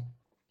on,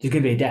 there's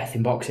going to be a death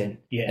in boxing.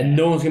 Yeah. And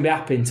no one's going to be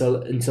happy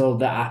until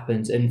that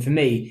happens. And for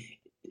me,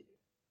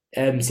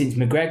 since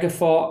McGregor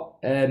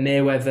fought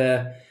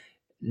Mayweather,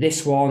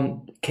 this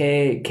one,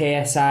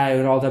 KSI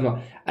and all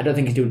them, I don't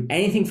think he's doing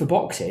anything for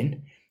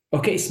boxing.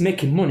 Okay, it's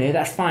making money,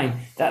 that's fine.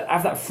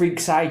 Have that freak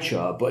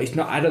sideshow, but it's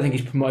not. I don't think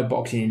he's promoted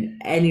boxing in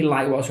any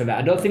light whatsoever.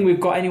 I don't think we've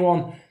got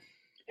anyone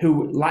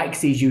who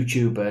likes these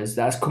YouTubers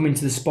that's come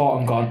into the sport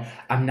and gone,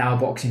 I'm now a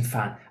boxing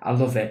fan, I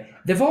love it.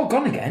 They've all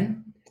gone again.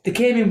 They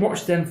came in,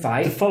 watched them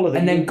fight,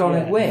 then gone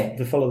away.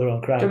 They follow their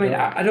own crowd. Do you know what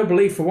I mean? I don't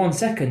believe for 1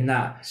 second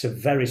that. It's a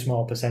very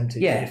small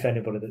percentage, if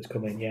anybody, that's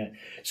come in, yeah.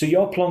 So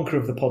your plonker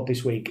of the pod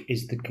this week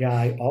is the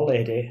guy or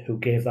lady who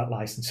gave that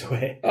licence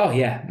away. Oh,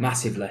 yeah,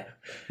 massively.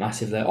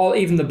 Or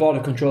even the border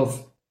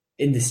control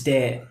in the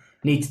state,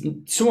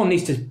 someone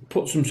needs to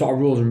put some sort of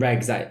rules and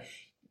regs that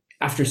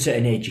after a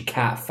certain age you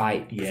can't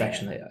fight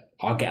professionally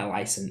or get a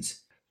licence.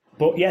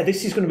 But yeah,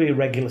 this is going to be a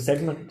regular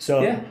segment.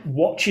 So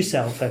watch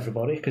yourself,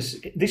 everybody,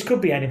 because this could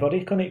be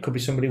anybody, couldn't it? It could be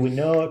somebody we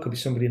know, it could be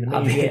somebody in the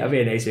media. I'll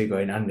be an AC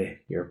going, Andy,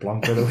 you're a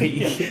plonker of the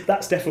week.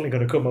 That's definitely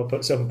going to come up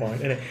at some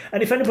point, isn't it?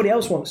 And if anybody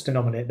else wants to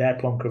nominate their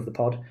plonker of the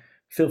pod,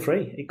 feel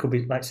free. It could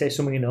be, like, say,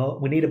 someone you know.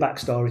 We need a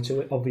backstory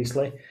to it,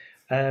 obviously.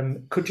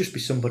 Could just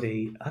be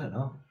somebody, I don't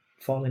know,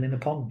 falling in a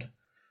pond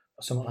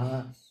or something like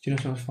that. Do you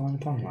know someone's falling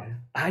in a pond, like?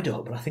 I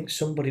don't, but I think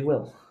somebody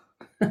will.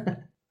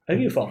 Have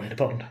you fallen in a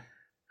pond?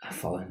 I've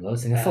fallen in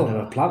loads of things. I've fallen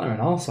in a planter and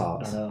all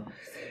sorts. I know.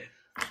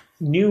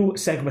 New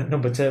segment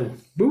number 2.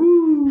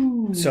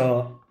 Boo!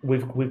 So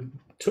we've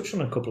touched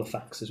on a couple of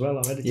facts as well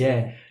already.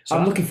 Yeah. So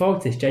I'm looking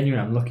forward to this,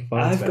 genuinely. I'm looking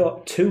forward to it. I've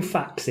got 2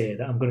 facts here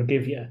that I'm going to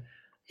give you,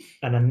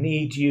 and I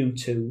need you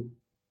to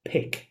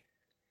pick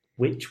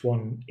which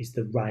one is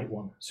the right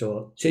one.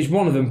 So is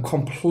one of them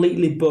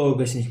completely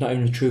bogus and it's not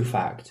even a true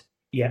fact?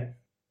 Yeah.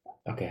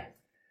 Okay.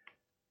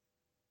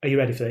 Are you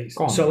ready for these?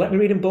 Go on, so let me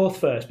read them both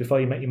first before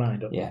you make your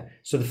mind up. Yeah.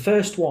 So the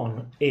first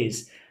one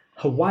is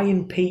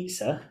Hawaiian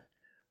pizza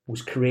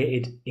was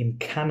created in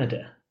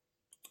Canada.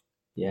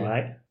 Yeah.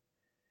 Right?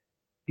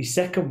 The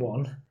second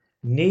one,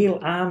 Neil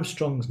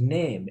Armstrong's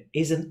name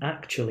isn't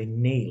actually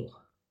Neil.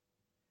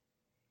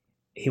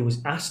 He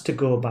was asked to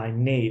go by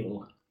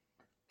Neil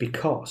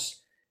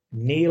because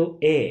Neil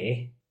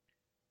A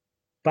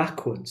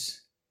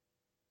backwards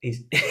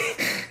is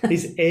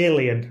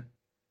alien.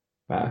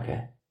 Right,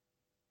 okay.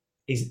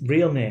 His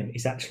real name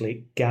is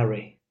actually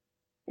Gary.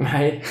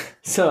 Right.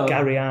 So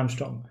Gary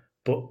Armstrong.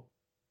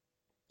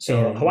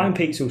 Hawaiian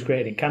pizza was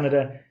created in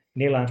Canada.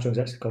 Neil Armstrong's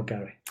actually called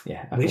Gary.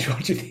 Yeah. Okay. Which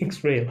one do you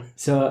think's real?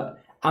 So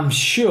I'm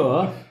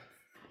sure,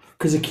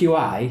 because of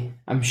QI,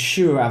 I'm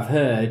sure I've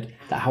heard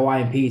that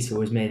Hawaiian pizza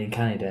was made in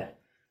Canada.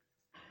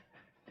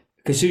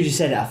 Because as soon as you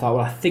said it, I thought,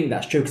 well, I think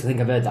that's true because I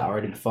think I've heard that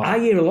already before. I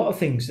hear a lot of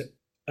things,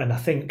 and I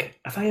think,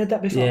 have I heard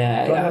that before?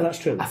 Yeah, Do I know that's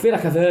true? I feel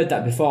like I've heard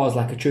that before as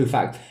like a true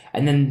fact.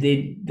 And then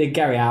the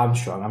Gary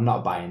Armstrong, I'm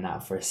not buying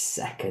that for a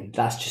second.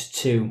 That's just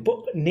too.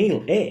 But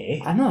Neil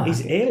A, I know,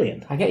 he's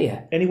alien. I get you.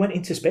 And he went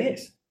into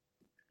space.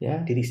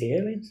 Yeah. Did he see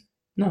aliens?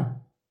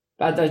 No.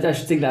 I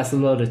just think that's a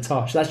load of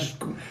tosh. That's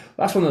one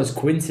of those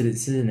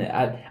coincidences, isn't it?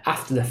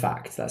 After the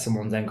fact that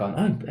someone's then gone,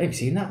 oh, have you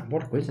seen that?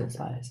 What a coincidence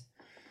that is.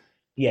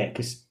 Yeah,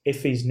 because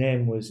if his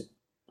name was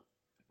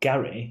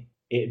Gary,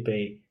 it'd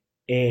be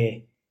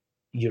A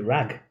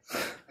Urag.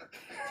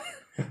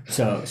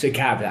 So it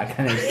can't be that.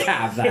 Can't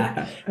have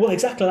that. Well,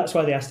 exactly. That's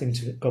why they asked him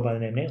to go by the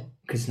name Neil.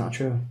 Because it's not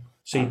true.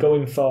 So you're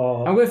going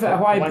for... I'm going for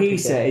Hawaiian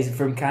pizza is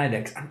from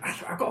Canada.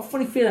 Cause I've got a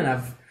funny feeling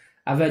I've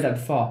heard that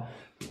before.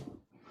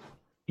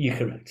 You're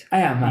correct.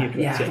 I am, man.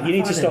 Yeah, you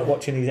need to stop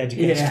watching these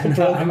educational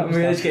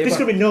programs. This is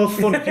going to be no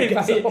fun if you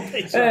get off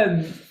this.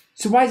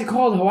 So why is it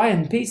called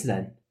Hawaiian pizza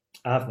then?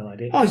 I have no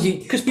idea. Oh,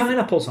 because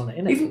pineapple's on it,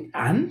 isn't it?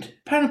 And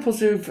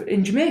pineapples are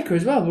in Jamaica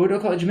as well, but we don't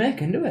call it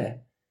Jamaican, do we?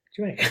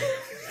 Jamaica?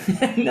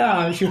 No,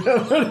 I'm sure.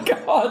 Oh,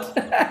 God.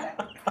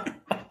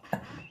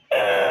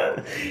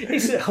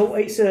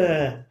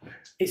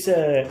 It's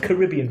a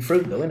Caribbean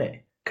fruit, though, isn't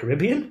it?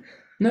 Caribbean?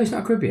 No, it's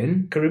not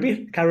Caribbean.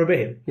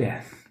 Caribbean?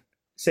 Yeah.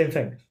 Same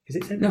thing. Is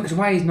it same thing? No, because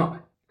Hawaii is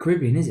not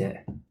Caribbean, is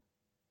it?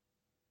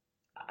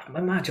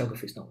 My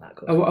geography's not that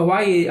good.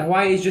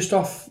 Hawaii is just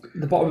off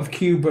the bottom of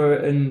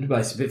Cuba and, well,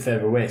 it's a bit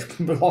further away. It's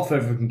a lot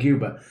further from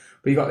Cuba.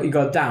 But you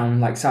got down,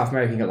 like South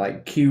America, you got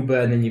like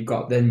Cuba, and then you've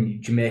got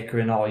Jamaica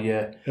and all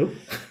your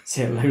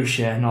St.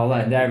 Lucia and all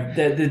that.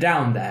 They're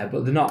down there,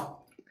 but they're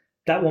not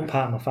That one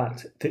part of my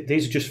fact.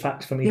 These are just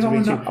facts for me Yeah, to I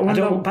read wanna- to. I wanna I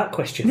don't know- want back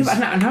questions. No, but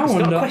now It's I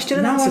not a know, question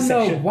and now answer I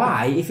know section.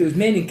 why, if it was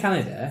made in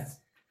Canada,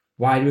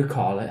 why do we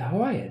call it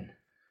Hawaiian?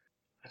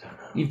 I don't know.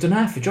 You've done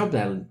half a job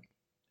there.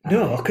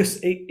 No, because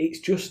it's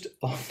just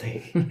on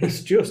the.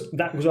 It's just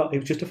that was. It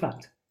was just a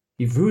fact.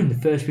 You've ruined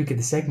the first week of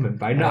the segment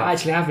by not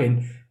actually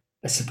having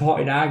a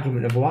supporting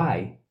argument of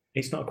why.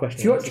 It's not a question.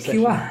 If you watch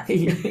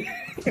and answer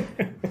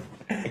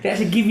QI, they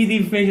actually give you the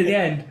information at the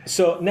end.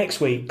 So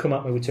next week, come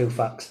at me with 2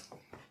 facts.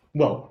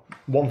 Well,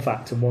 1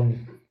 fact and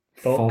 1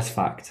 thought. False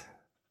fact.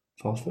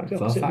 False fact. What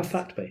False would fact.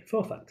 fact be?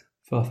 4 fact.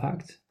 False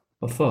fact.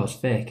 Well, false,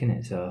 fake, isn't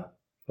it? So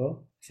 4.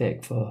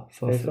 fake, for,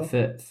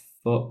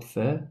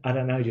 I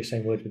don't know. You're just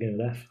saying words beginning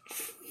with F.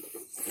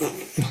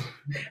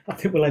 I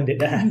think we'll end it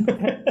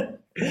there.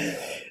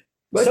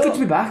 Well, it's good to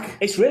be back.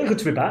 It's really good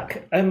to be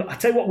back. I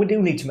tell you what, we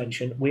do need to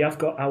mention. We have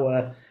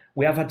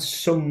had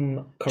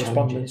some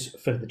correspondence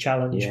for the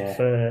challenge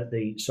for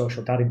the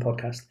Social Dadding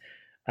podcast,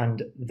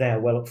 and they're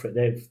well up for it.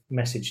 They've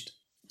messaged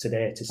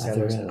today to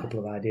sell us a couple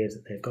of ideas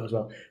that they've got as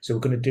well. So we're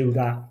going to do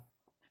that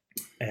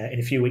in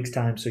a few weeks'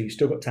 time. So you've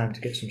still got time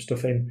to get some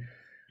stuff in.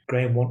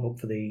 Graham went up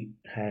for the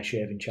hair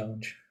shaving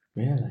challenge.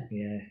 Really?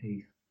 Yeah,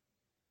 he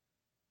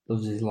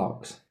loves his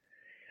locks.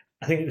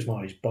 I think it was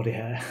more his body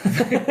hair.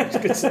 I was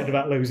concerned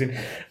about losing.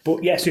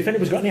 But yeah, so if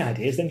anybody's got any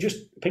ideas, then just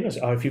ping us.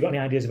 Or if you've got any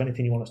ideas of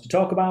anything you want us to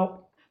talk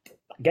about,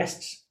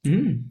 guests.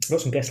 We've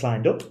got some guests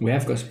lined up. We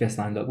have got some guests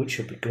lined up. Which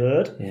should be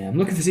good. Yeah, I'm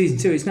looking for season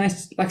 2. It's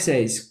nice. Like I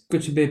say, it's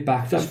good to be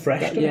back. That's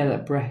fresh, Yeah,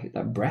 that break.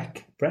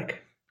 Break.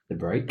 The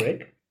break.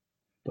 Break.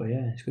 But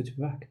yeah, it's good to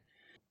be back.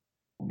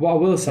 What I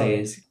will say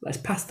is, let's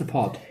pass the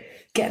pod.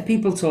 Get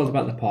people told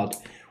about the pod.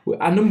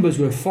 Our numbers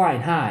were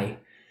flying high.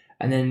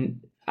 And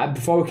then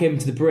before we came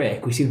to the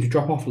break, we seemed to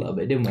drop off a little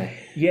bit, didn't we?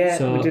 Yeah,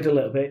 so, we did a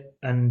little bit.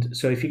 And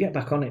so if you get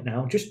back on it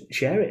now, just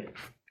share it.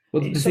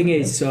 Well, the thing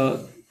is,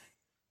 so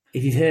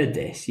if you've heard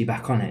this, you're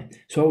back on it.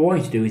 So what I want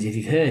you to do is, if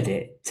you've heard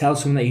it, tell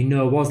someone that you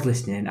know was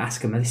listening and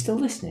ask them, are they still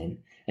listening?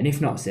 And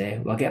if not, say,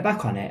 well, get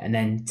back on it, and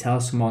then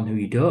tell someone who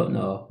you don't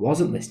know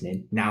wasn't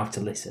listening now to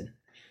listen.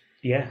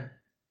 Yeah.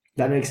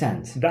 That makes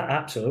sense? That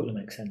absolutely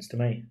makes sense to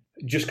me.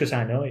 Just because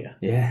I know you.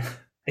 Yeah.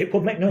 It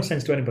would make no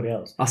sense to anybody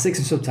else. I'll stick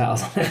some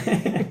subtitles on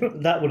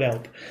it. That would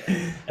help.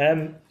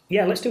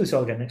 Yeah, let's do this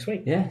all again next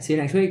week. Yeah, see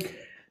you next week.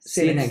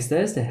 See you next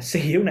Thursday.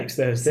 See you next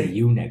Thursday. See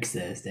you next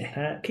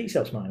Thursday. Keep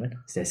yourself smiling.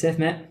 Stay safe,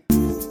 mate.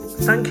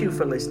 Thank you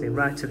for listening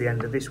right to the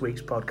end of this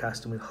week's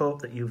podcast, and we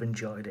hope that you've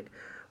enjoyed it.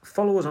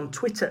 Follow us on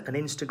Twitter and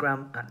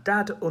Instagram at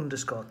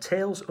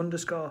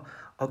dad_tales_,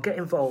 or get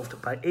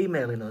involved by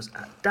emailing us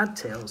at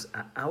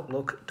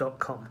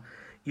dadtales@outlook.com.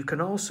 You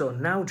can also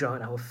now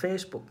join our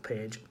Facebook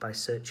page by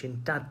searching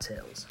Dad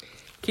Tales.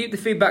 Keep the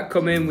feedback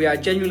coming. We are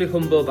genuinely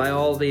humbled by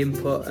all the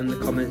input and the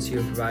comments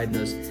you are providing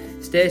us.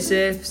 Stay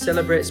safe,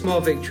 celebrate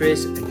small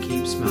victories, and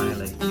keep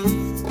smiling.